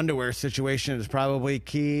sort of underwear situation is probably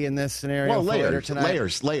key in this scenario. Well, layers. Think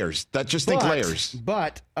layers.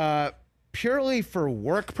 But purely for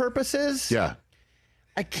work purposes, yeah,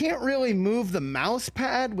 I can't really move the mouse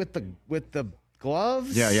pad with the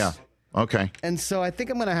gloves. Yeah. Okay. And so I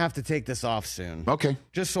think I'm going to have to take this off soon. Okay.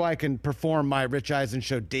 Just so I can perform my Rich Eisen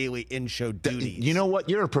Show daily in-show duties. You know what?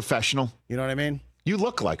 You're a professional. You know what I mean? You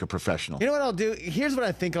look like a professional. You know what I'll do? Here's what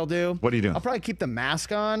I think I'll do. What are you doing? I'll probably keep the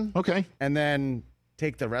mask on. Okay. And then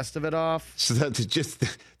take the rest of it off. So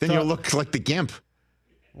you'll look like the Gimp.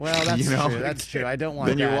 Well, that's true. That's true. I don't want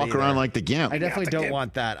that. Then you walk around like the Gimp. I definitely don't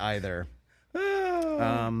want that either.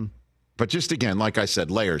 But just again, like I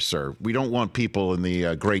said, layers, sir. We don't want people in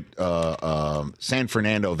the great San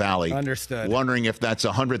Fernando Valley wondering if that's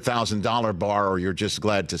a $100,000 bar or you're just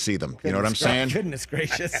glad to see them. You know what I'm saying? Goodness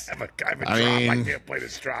gracious. I can't play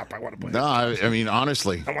this drop. I want to play this drop. I mean,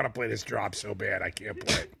 honestly. I want to play this drop so bad. I can't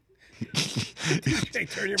play it. Hey,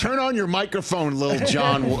 turn on your microphone, little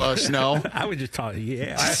John Snow. I was just talking,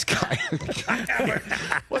 This guy.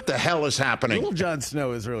 What the hell is happening? Little John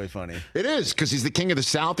Snow is really funny. It is, because he's the king of the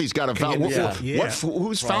South. He's got a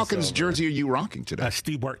whose Falcons jersey are you rocking today?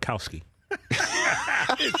 Steve Bartkowski.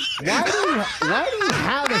 Why do you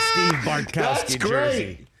have a Steve Bartkowski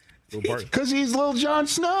jersey? Because he's little John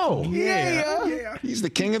Snow. Yeah. He's the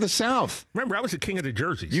king of the South. Remember, I was the king of the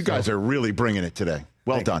jerseys. You guys are really bringing it today.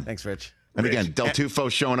 Well done. Thanks, Rich. And again, Del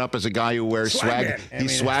Tufo showing up as a guy who wears swag.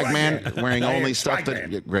 He's swag man, wearing only stuff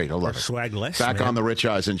that. Great, I love it. Swagless. Back on the Rich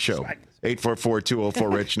Eisen Show.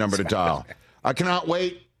 844-204-RICH, number to dial. I cannot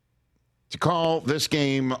wait to call this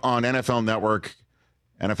game on NFL Network,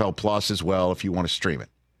 NFL Plus as well, if you want to stream it.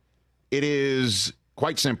 It is,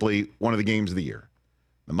 quite simply, one of the games of the year.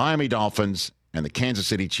 The Miami Dolphins and the Kansas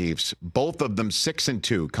City Chiefs, both of them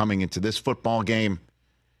 6-2 coming into this football game.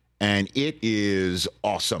 And it is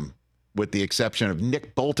awesome, with the exception of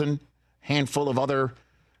Nick Bolton, handful of other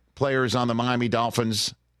players on the Miami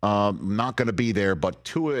Dolphins not going to be there, but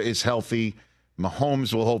Tua is healthy.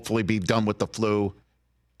 Mahomes will hopefully be done with the flu.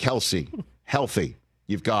 Kelsey, healthy.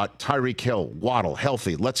 You've got Tyreek Hill, Waddle,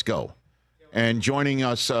 healthy. Let's go. And joining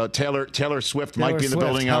us, Taylor Swift might be in the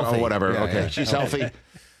building or whatever. Yeah, okay, she's healthy.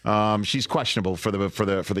 She's questionable for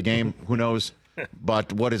the game. Who knows?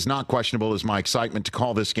 But what is not questionable is my excitement to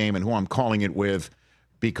call this game and who I'm calling it with,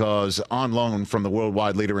 because on loan from the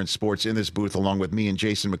worldwide leader in sports in this booth, along with me and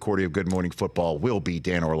Jason McCourty of Good Morning Football, will be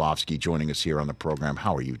Dan Orlovsky joining us here on the program.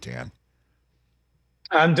 How are you, Dan?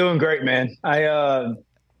 I'm doing great, man. I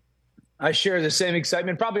share the same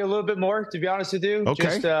excitement, probably a little bit more, to be honest with you.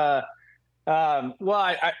 Okay. Just,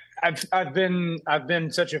 I've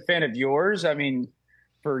been such a fan of yours. I mean,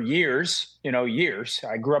 for years.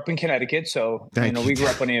 I grew up in Connecticut, so we grew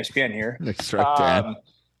up on ESPN here. That's right,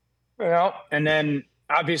 Dan. And then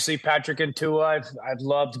obviously Patrick and Tua. I've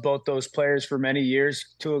loved both those players for many years.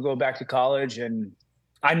 Tua go back to college, and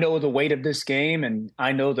I know the weight of this game, and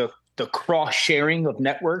I know the cross sharing of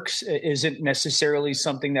networks isn't necessarily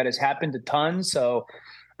something that has happened a ton. So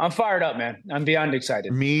I'm fired up, man. I'm beyond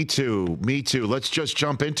excited. Me too. Let's just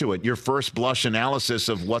jump into it. Your first blush analysis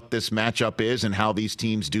of what this matchup is and how these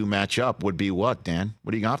teams do match up would be what, Dan?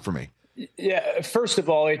 What do you got for me? Yeah, first of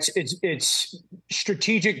all, it's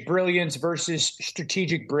strategic brilliance versus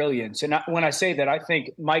strategic brilliance. And when I say that, I think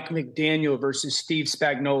Mike McDaniel versus Steve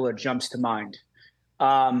Spagnuolo jumps to mind.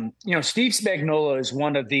 Steve Spagnuolo is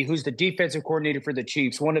who's the defensive coordinator for the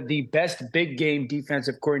Chiefs, one of the best big game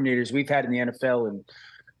defensive coordinators we've had in the NFL in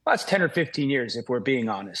last 10 or 15 years, if we're being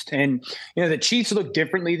honest. And, the Chiefs look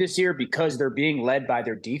differently this year because they're being led by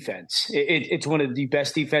their defense. It's one of the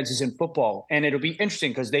best defenses in football. And it'll be interesting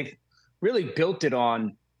because they've really built it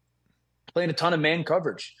on playing a ton of man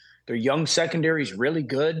coverage. Their young secondary is really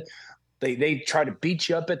good. They try to beat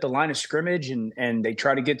you up at the line of scrimmage, and they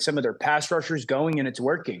try to get some of their pass rushers going, and it's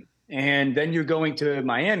working. And then you're going to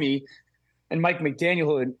Miami, and Mike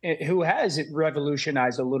McDaniel, who has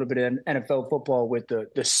revolutionized a little bit in NFL football with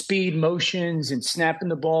the speed motions and snapping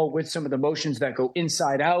the ball with some of the motions that go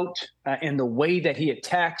inside out, and the way that he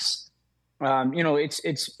attacks.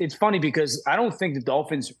 It's funny because I don't think the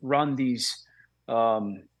Dolphins run these. They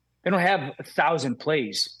don't have 1,000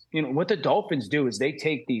 plays. What the Dolphins do is they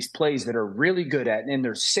take these plays that are really good at, and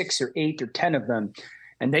there's 6 or 8 or 10 of them,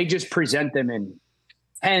 and they just present them in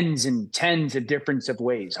tens and tens of different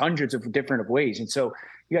ways, hundreds of different ways. And so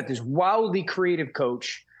you got this wildly creative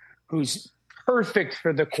coach who's perfect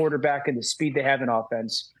for the quarterback and the speed they have in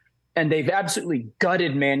offense. And they've absolutely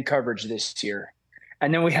gutted man coverage this year.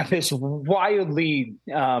 And then we have this wildly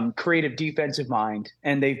creative defensive mind,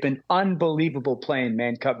 and they've been unbelievable playing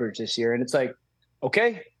man coverage this year. And it's like,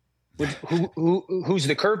 okay, who's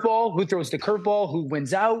the curveball? Who throws the curveball? Who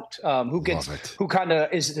wins out? Who kind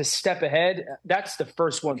of is the step ahead? That's the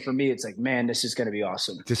first one for me. It's like, man, this is going to be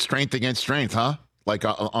awesome. Just strength against strength, huh? Like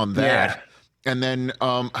on that. Yeah. And then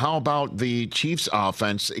how about the Chiefs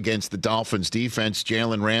offense against the Dolphins defense?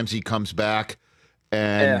 Jalen Ramsey comes back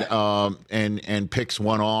and picks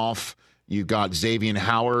one off. You got Xavier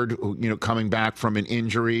Howard, coming back from an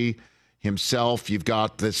injury himself. You've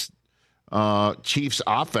got this Chiefs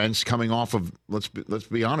offense coming off of, let's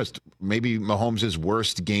be honest, maybe Mahomes'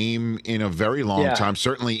 worst game in a very long time,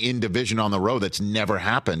 certainly in division on the road. That's never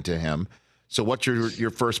happened to him. So what's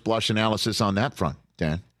your first blush analysis on that front,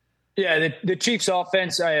 Dan? Yeah, the Chiefs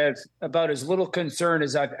offense, I have about as little concern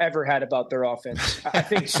as I've ever had about their offense. I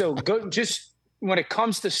think so. Just when it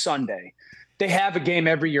comes to Sunday, they have a game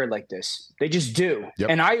every year like this. They just do. Yep.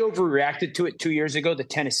 And I overreacted to it 2 years ago, the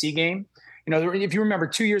Tennessee game. If you remember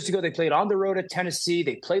 2 years ago, they played on the road at Tennessee.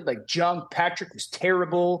 They played like junk. Patrick was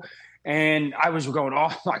terrible. And I was going, oh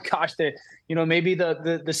my gosh, maybe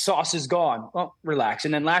the sauce is gone. Well, relax.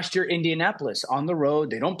 And then last year, Indianapolis on the road,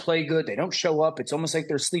 they don't play good. They don't show up. It's almost like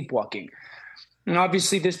they're sleepwalking. And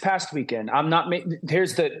obviously this past weekend,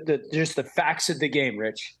 here's just the facts of the game,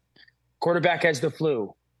 Rich. Quarterback has the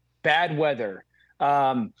flu, bad weather.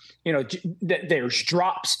 There's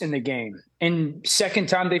drops in the game. And second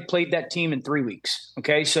time they've played that team in 3 weeks.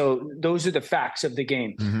 Okay. So those are the facts of the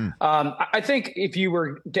game. Mm-hmm. I think if you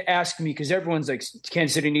were to ask me, because everyone's like,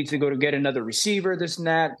 Kansas City needs to go to get another receiver, this and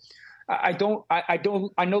that. I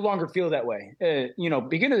no longer feel that way.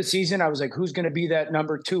 Beginning of the season, I was like, who's going to be that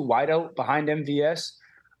number 2 wideout behind MVS?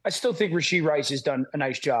 I still think Rashee Rice has done a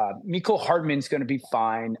nice job. Mecole Hardman's going to be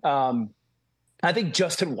fine. I think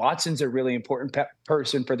Justin Watson's a really important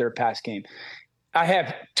person for their pass game. I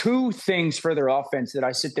have two things for their offense that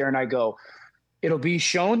I sit there and I go, it'll be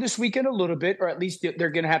shown this weekend a little bit, or at least they're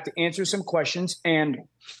going to have to answer some questions. And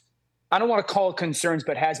I don't want to call it concerns,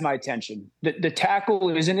 but has my attention. The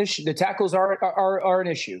tackle is an issue. The tackles are an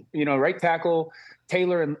issue. Right tackle,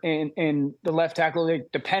 Taylor and the left tackle,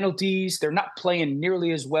 the penalties, they're not playing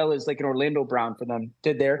nearly as well as like an Orlando Brown for them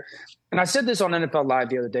did there. And I said this on NFL Live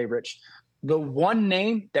the other day, Rich. The one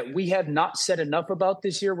name that we have not said enough about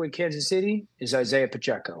this year with Kansas City is Isaiah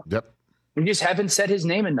Pacheco. Yep. We just haven't said his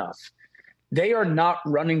name enough. They are not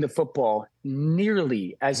running the football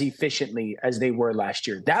nearly as efficiently as they were last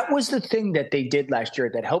year. That was the thing that they did last year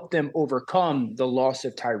that helped them overcome the loss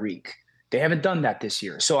of Tyreek. They haven't done that this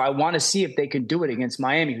year. So I want to see if they can do it against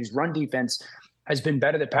Miami, whose run defense has been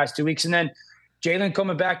better the past 2 weeks. And then Jalen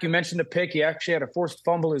coming back, you mentioned the pick. He actually had a forced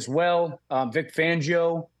fumble as well. Vic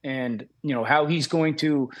Fangio and, how he's going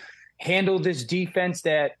to handle this defense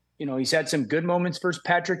that, he's had some good moments versus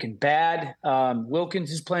Patrick and bad.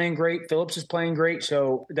 Wilkins is playing great. Phillips is playing great.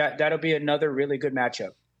 So that'll be another really good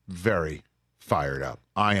matchup. Very fired up.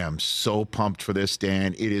 I am so pumped for this,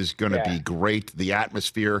 Dan. It is going to be great. The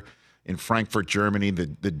atmosphere in Frankfurt, Germany,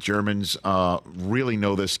 the Germans really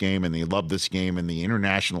know this game and they love this game, and the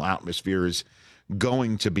international atmosphere is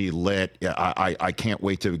going to be lit. I can't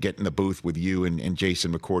wait to get in the booth with you and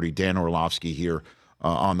Jason McCourty, Dan Orlovsky here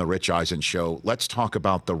on the Rich Eisen Show. Let's talk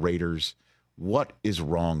about the Raiders. What is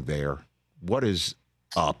wrong there? What is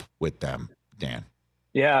up with them, Dan?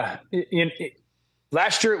 Yeah.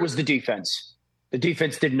 Last year it was the defense. The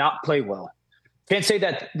defense did not play well. Can't say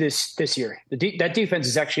that this year. That defense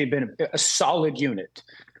has actually been a solid unit.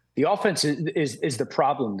 The offense is the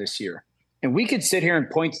problem this year. And we could sit here and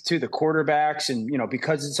point to the quarterbacks and,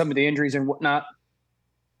 because of some of the injuries and whatnot.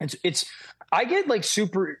 I get like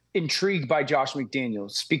super intrigued by Josh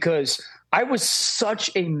McDaniels because I was such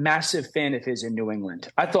a massive fan of his in New England.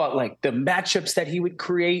 I thought like the matchups that he would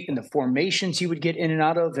create and the formations he would get in and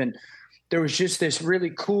out of. And there was just this really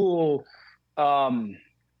cool,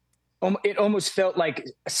 it almost felt like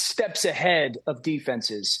steps ahead of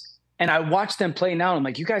defenses. And I watched them play now. I'm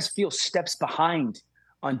like, you guys feel steps behind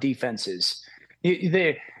on defenses.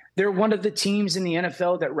 They're one of the teams in the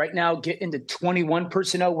NFL that right now get into 21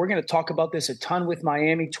 personnel. We're going to talk about this a ton with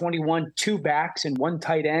Miami, 21, 2 backs and 1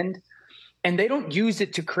 tight end. And they don't use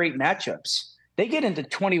it to create matchups. They get into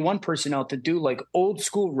 21 personnel to do like old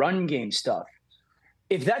school run game stuff.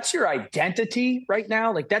 If that's your identity right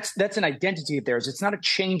now, like that's an identity of theirs. It's not a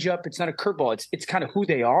change up. It's not a curveball. It's kind of who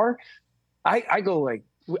they are. I go like,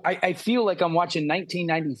 I feel like I'm watching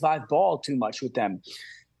 1995 ball too much with them.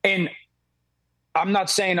 And I'm not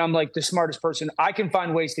saying I'm like the smartest person. I can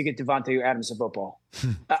find ways to get Devontae Adams the football.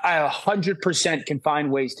 I 100% can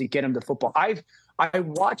find ways to get him the football. I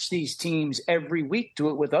watch these teams every week do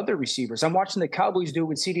it with other receivers. I'm watching the Cowboys do it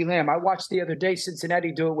with CeeDee Lamb. I watched the other day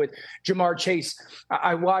Cincinnati do it with Jamar Chase.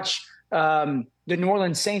 I watch the New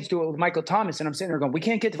Orleans Saints do it with Michael Thomas, and I'm sitting there going, we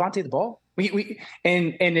can't get Devontae the ball.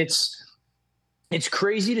 And it's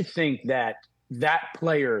crazy to think that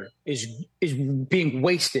player is being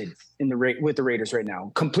wasted with the Raiders right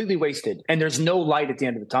now, completely wasted. And there's no light at the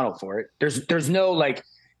end of the tunnel for it. There's no like,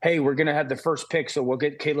 hey, we're going to have the first pick, so we'll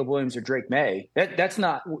get Caleb Williams or Drake May. That's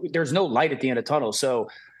not, there's no light at the end of the tunnel. So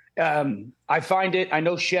I find it, I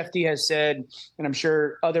know Shefty has said, and I'm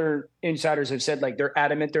sure other insiders have said, like they're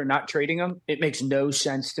adamant they're not trading him. It makes no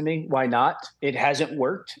sense to me. Why not? It hasn't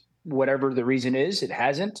worked. Whatever the reason is, it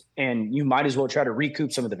hasn't, and you might as well try to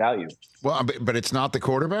recoup some of the value. Well, but it's not the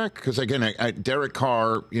quarterback, because again, Derek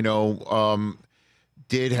Carr,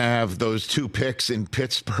 did have those 2 picks in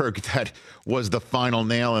Pittsburgh that was the final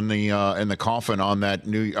nail in the coffin on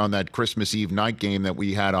that Christmas Eve night game that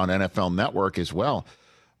we had on NFL Network as well.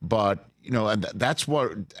 But and that's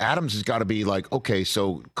what Adams has got to be like. Okay,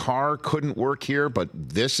 so Carr couldn't work here, but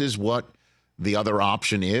this is what the other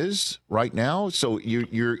option is right now. So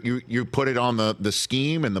you put it on the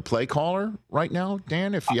scheme and the play caller right now,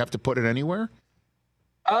 Dan, if you have to put it anywhere?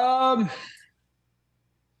 I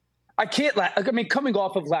can't. I mean, coming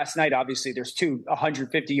off of last night, obviously there's 2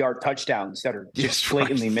 150-yard touchdowns that are just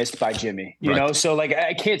blatantly missed by Jimmy, you know? So like,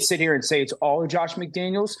 I can't sit here and say it's all of Josh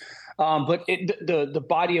McDaniels. But the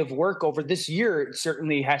body of work over this year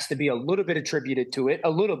certainly has to be a little bit attributed to it, a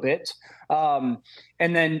little bit. And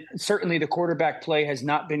then certainly the quarterback play has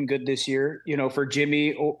not been good this year, for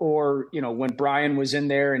Jimmy or when Brian was in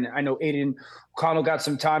there, and I know Aiden O'Connell got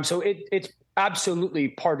some time. So it's absolutely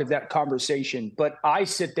part of that conversation. But I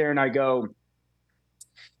sit there and I go,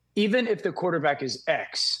 even if the quarterback is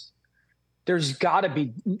X, there's got to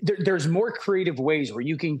be there's more creative ways where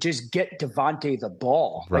you can just get Devontae the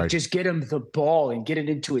ball, right. Like just get him the ball and get it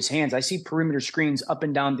into his hands. I see perimeter screens up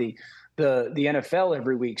and down the NFL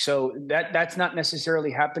every week, so that's not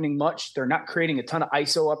necessarily happening much. They're not creating a ton of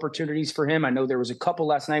ISO opportunities for him. I know there was a couple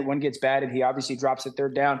last night. One gets batted, he obviously drops it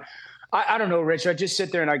third down. I don't know, Rich. I just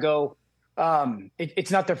sit there and I go,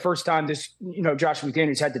 it's not the first time Josh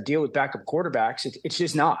McDaniels had to deal with backup quarterbacks. It's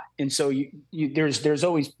just not. And so there's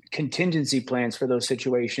always contingency plans for those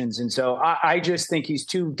situations. And so I just think he's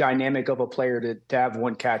too dynamic of a player to have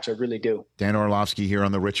one catch. I really do. Dan Orlovsky here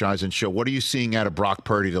on the Rich Eisen Show. What are you seeing out of Brock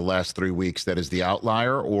Purdy the last 3 weeks that is the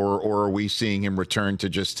outlier, or are we seeing him return to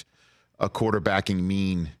just a quarterbacking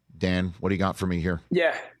mean? Dan, what do you got for me here?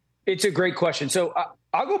 Yeah, it's a great question. So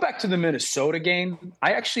I'll go back to the Minnesota game.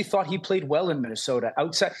 I actually thought he played well in Minnesota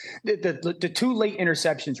outside the 2 late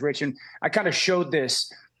interceptions, Rich. And I kind of showed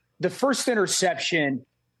this. The first interception,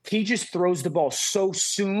 he just throws the ball so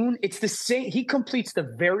soon. It's the same. He completes the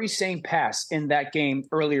very same pass in that game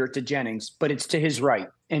earlier to Jennings, but it's to his right.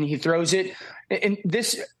 And he throws it. And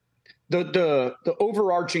the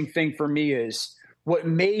overarching thing for me is what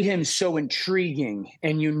made him so intriguing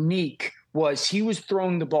and unique was he was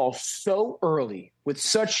throwing the ball so early with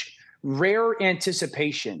such rare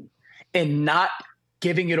anticipation and not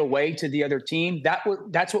giving it away to the other team.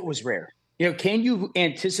 That's what was rare. Can you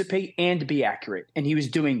anticipate and be accurate? And he was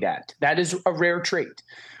doing that. That is a rare trait.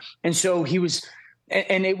 And so he was,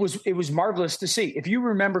 and it was marvelous to see. If you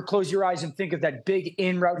remember, close your eyes and think of that big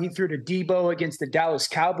in route he threw to Debo against the Dallas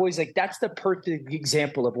Cowboys. Like, that's the perfect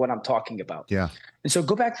example of what I'm talking about. Yeah. And so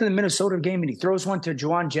go back to the Minnesota game, and he throws one to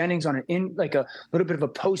Juwan Jennings on an in, like a little bit of a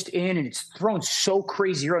post in, and it's thrown so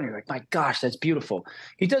crazy early. You're like, my gosh, that's beautiful.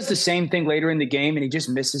 He does the same thing later in the game, and he just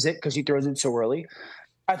misses it because he throws it so early.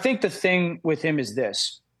 I think the thing with him is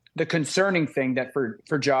this: the concerning thing that for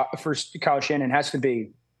Kyle Shanahan has to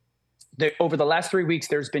be that over the last 3 weeks,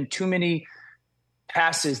 there's been too many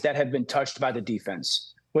passes that have been touched by the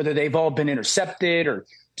defense, whether they've all been intercepted or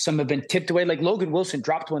some have been tipped away. Like Logan Wilson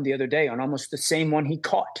dropped one the other day on almost the same one he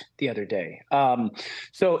caught the other day.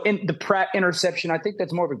 So in the Pratt interception, I think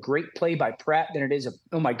that's more of a great play by Pratt than it is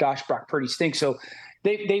oh my gosh, Brock Purdy stinks. So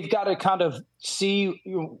they've got to kind of see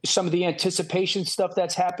some of the anticipation stuff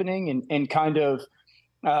that's happening and kind of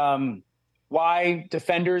why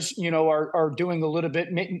defenders, are doing a little bit.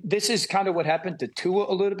 This is kind of what happened to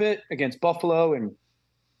Tua a little bit against Buffalo and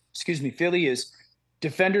Philly is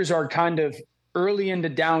defenders are kind of early in the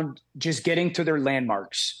down, just getting to their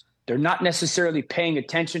landmarks. They're not necessarily paying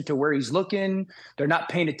attention to where he's looking. They're not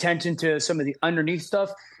paying attention to some of the underneath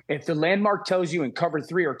stuff. If the landmark tells you in cover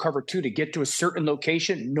 3 or cover 2 to get to a certain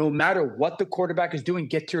location, no matter what the quarterback is doing,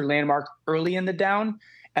 get to your landmark early in the down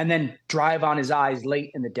and then drive on his eyes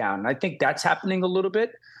late in the down. And I think that's happening a little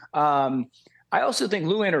bit. I also think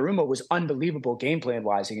Lou Anarumo was unbelievable game plan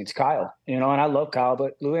wise against Kyle, and I love Kyle,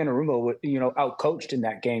 but Lou Anarumo, outcoached in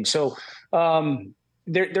that game. So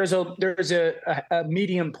there's a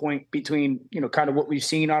medium point between, kind of what we've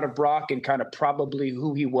seen out of Brock and kind of probably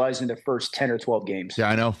who he was in the first 10 or 12 games. Yeah,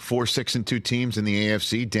 I know 4-6-2 teams in the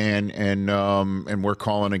AFC, Dan, and we're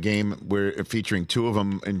calling a game featuring 2 of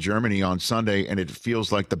them in Germany on Sunday. And it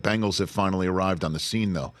feels like the Bengals have finally arrived on the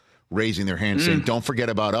scene though, raising their hand saying, don't forget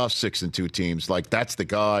about us 6-2 teams. Like that's the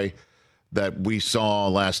guy that we saw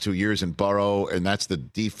last 2 years in Burrow, and that's the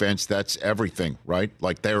defense. That's everything, right?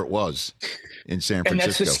 Like there it was in San Francisco. And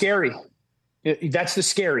that's the scary. That's the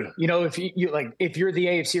scary. If you're the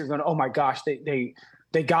AFC, you're going, oh my gosh,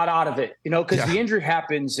 they got out of it, because the injury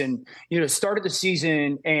happens and, start of the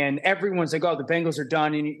season and everyone's like, oh, the Bengals are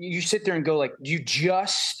done. And you sit there and go like,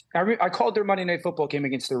 I called their Monday Night Football game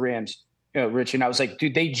against the Rams, Rich. And I was like,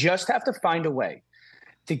 dude, they just have to find a way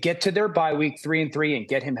to get to their bye week 3-3 and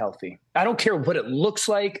get him healthy. I don't care what it looks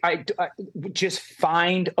like. I just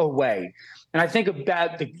find a way. And I think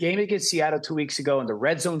about the game against Seattle 2 weeks ago and the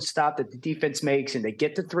red zone stop that the defense makes, and they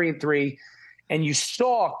get to 3-3. And you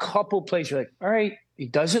saw a couple plays. You're like, all right, he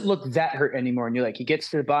doesn't look that hurt anymore. And you're like, he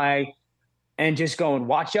gets to the bye and just going,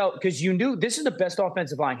 watch out. Because you knew this is the best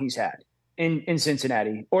offensive line he's had in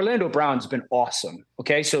Cincinnati. Orlando Brown's been awesome.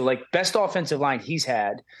 Okay. So like best offensive line he's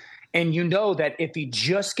had. And you know that if he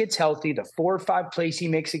just gets healthy, the 4 or 5 plays he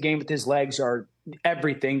makes a game with his legs are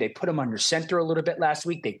everything. They put him under center a little bit last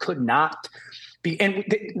week. They could not be. And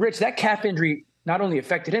Rich, that calf injury not only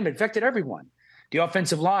affected him, it affected everyone. The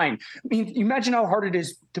offensive line. I mean, imagine how hard it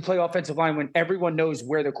is to play offensive line when everyone knows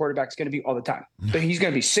where the quarterback's going to be all the time. But he's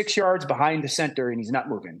going to be 6 yards behind the center and he's not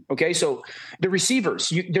moving. Okay, so the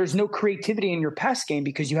receivers, there's no creativity in your pass game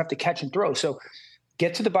because you have to catch and throw. So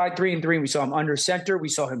get to the bye 3-3. We saw him under center. We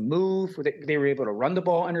saw him move. They were able to run the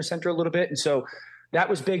ball under center a little bit. And so that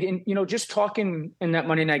was big. And, just talking in that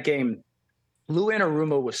Monday night game, Lou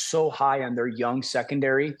Anarumo was so high on their young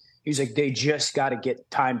secondary. He's like, they just got to get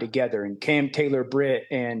time together. And Cam Taylor-Britt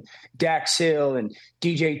and Dax Hill and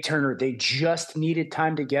DJ Turner, they just needed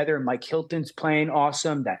time together. And Mike Hilton's playing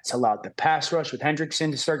awesome. That's allowed the pass rush with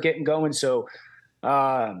Hendrickson to start getting going. So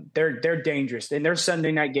they're dangerous. And their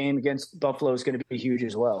Sunday night game against Buffalo is going to be huge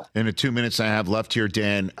as well. In the 2 minutes I have left here,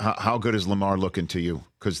 Dan, how good is Lamar looking to you?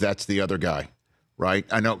 Because that's the other guy. Right,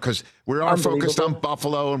 I know, because we are focused on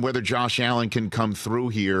Buffalo and whether Josh Allen can come through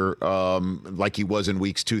here like he was in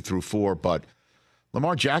weeks 2 through 4. But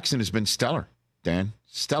Lamar Jackson has been stellar, Dan,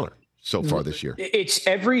 stellar so far this year. It's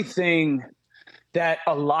everything that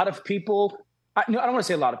a lot of people I don't want to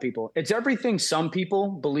say a lot of people. It's everything some people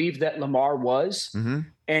believe that Lamar was,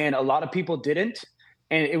 and a lot of people didn't.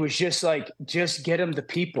 And it was just like, just get him the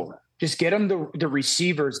people. Just get him the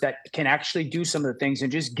receivers that can actually do some of the things,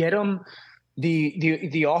 and just get him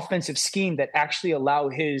the offensive scheme that actually allow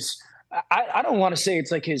his I don't want to say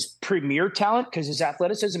it's like his premier talent, because his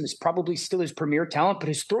athleticism is probably still his premier talent, but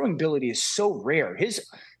his throwing ability is so rare.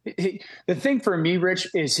 The thing for me, Rich,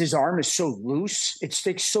 is his arm is so loose. It's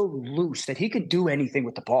like so loose that he could do anything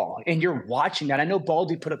with the ball. And you're watching that. I know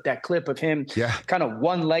Baldy put up that clip of him kind of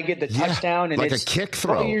one-legged, the touchdown. And like a kick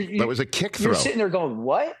throw. That was a kick throw. You're sitting there going,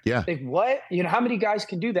 what? Yeah. Like, what? How many guys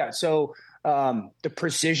can do that? So the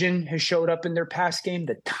precision has showed up in their pass game,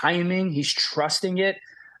 the timing, he's trusting it.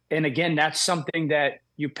 And again, that's something that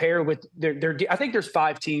you pair with I think there's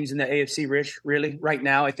 5 teams in the AFC, Rich, really, right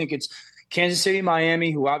now. I think it's Kansas City,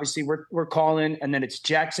 Miami, who obviously we're calling, and then it's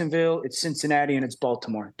Jacksonville, it's Cincinnati, and it's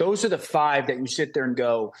Baltimore. Those are the 5 that you sit there and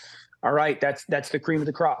go, all right, that's the cream of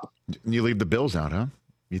the crop. You leave the Bills out, huh?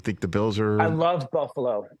 You think the Bills are... I love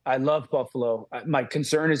Buffalo. My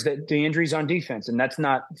concern is that the injuries on defense, and that's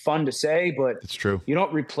not fun to say, but it's true. You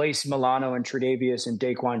don't replace Milano and Tre'Davious and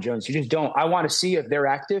Daquan Jones. You just don't. I want to see if they're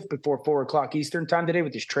active before 4 o'clock Eastern time today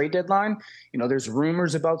with this trade deadline. There's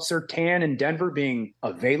rumors about Surtain and Denver being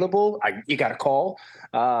available. You got to call.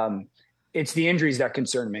 It's the injuries that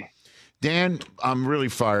concern me. Dan, I'm really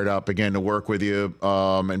fired up again to work with you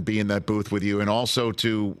and be in that booth with you, and also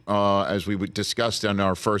to, as we discussed on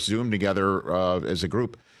our first Zoom together as a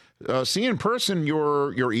group, see in person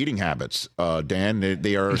your eating habits, Dan.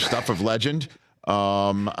 They are stuff of legend.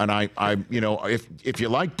 And I if you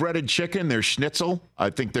like breaded chicken, there's schnitzel.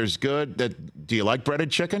 I think there's good. Do you like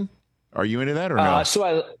breaded chicken? Are you into that or no?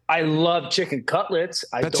 So I love chicken cutlets.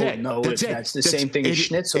 That's the same thing as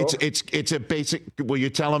schnitzel. It's a basic. Will you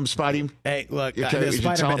tell him, Spidey? Hey, look,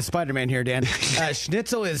 Spider-Man here, Dan.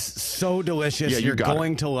 Schnitzel is so delicious. Yeah, You're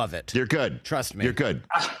going to love it. You're good. Trust me. You're good.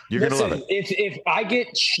 You're going to love it. If I get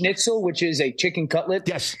schnitzel, which is a chicken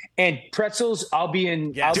cutlet, and pretzels, I'll be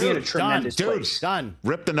in a tremendous place. Done.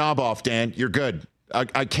 Rip the knob off, Dan. You're good. I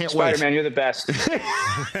can't wait. Spider-Man, you're the best.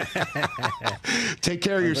 Take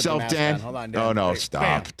care of yourself, Dan. Hold on, Dan. Oh, no, stop.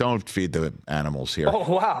 Bam. Don't feed the animals here. Oh,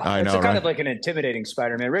 wow. I know, It's kind of like an intimidating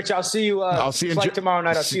Spider-Man. Rich, I'll see you. I'll see you tomorrow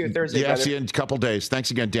night. I'll see you Thursday. Yeah, I'll see you in a couple days.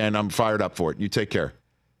 Thanks again, Dan. I'm fired up for it. You take care.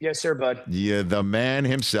 Yes, sir, bud. Yeah, the man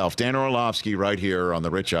himself, Dan Orlovsky, right here on the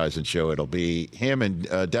Rich Eisen Show. It'll be him and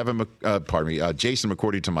Jason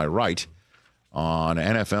McCourty to my right on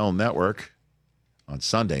NFL Network on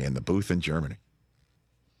Sunday in the booth in Germany.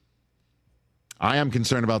 I am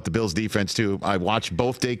concerned about the Bills' defense, too. I watched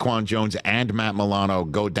both Daquan Jones and Matt Milano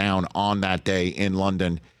go down on that day in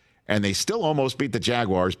London, and they still almost beat the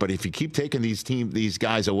Jaguars. But if you keep taking these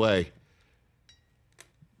guys away,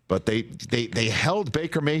 but they held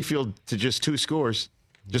Baker Mayfield to just 2 scores,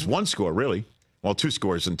 just 1 score, really. Well, 2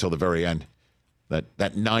 scores until the very end. That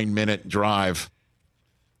 9-minute drive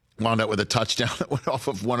wound up with a touchdown that went off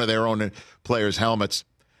of one of their own players' helmets.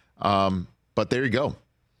 But there you go.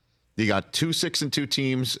 You got 2 6-2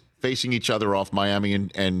 teams facing each other off, Miami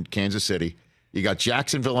and Kansas City. You got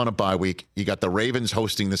Jacksonville on a bye week. You got the Ravens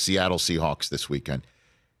hosting the Seattle Seahawks this weekend.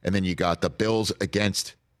 And then you got the Bills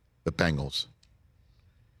against the Bengals.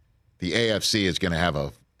 The AFC is going to have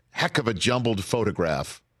a heck of a jumbled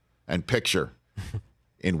photograph and picture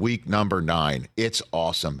in week number 9. It's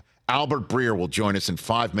awesome. Albert Breer will join us in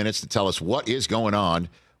 5 minutes to tell us what is going on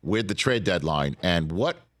with the trade deadline and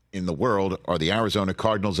what in the world are the Arizona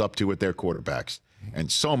Cardinals up to with their quarterbacks,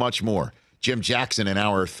 and so much more. Jim Jackson in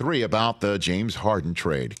hour 3 about the James Harden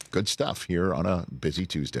trade. Good stuff here on a busy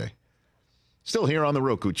Tuesday. Still here on the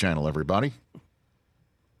Roku channel, everybody.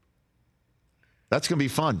 That's going to be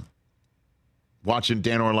fun. Watching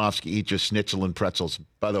Dan Orlovsky eat just schnitzel and pretzels,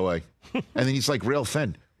 by the way. And then he's like real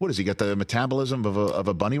thin. What has he got, the metabolism of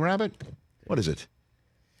a bunny rabbit? What is it?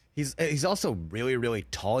 He's also really, really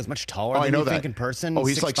tall. He's much taller I than know you that. think in person. Oh,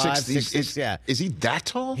 he's 6'5", like 6'6". Yeah. Is he that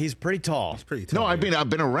tall? He's pretty tall. He's pretty tall. No, I've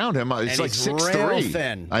been around him. It's and like he's 6'3". real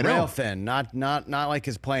thin. I know. Real thin. Not like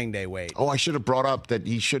his playing day weight. Oh, I should have brought up that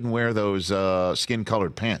he shouldn't wear those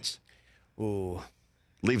skin-colored pants. Ooh.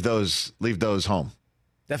 Leave those home.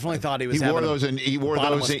 Definitely thought he was. He wore those and he wore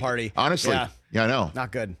those. Party. Honestly, yeah, I know.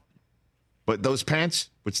 Not good. But those pants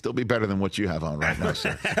would still be better than what you have on right now,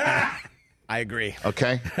 sir. I agree.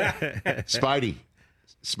 Okay,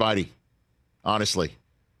 Spidey. Honestly,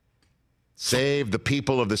 save the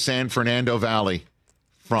people of the San Fernando Valley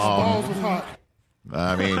from.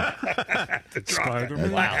 I mean,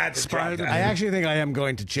 Spider-Man. I actually think I am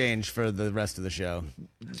going to change for the rest of the show.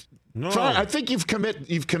 No. I think you've committed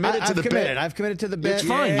to the bit. I've committed to the bit. It's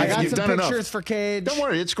fine. I got You've some done pictures enough. for Cage. Don't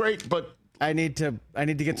worry, it's great. But I need to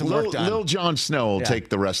get some work done. Lil Jon Snow will take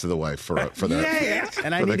the rest of the way for that.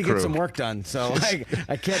 And I need to get some work done, so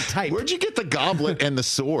I can't type. Where'd you get the goblet and the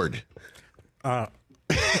sword? I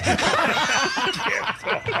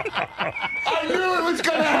knew it was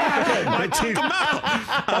going to happen. My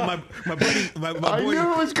boy, I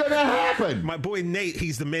knew it was going to happen. My boy Nate,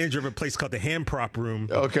 he's the manager of a place called the Hand Prop Room.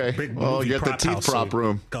 Okay. Big Oh, you got the teeth house, prop so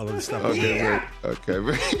room. Color and stuff. Okay. Yeah. Okay.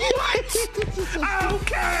 What?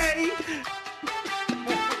 Okay.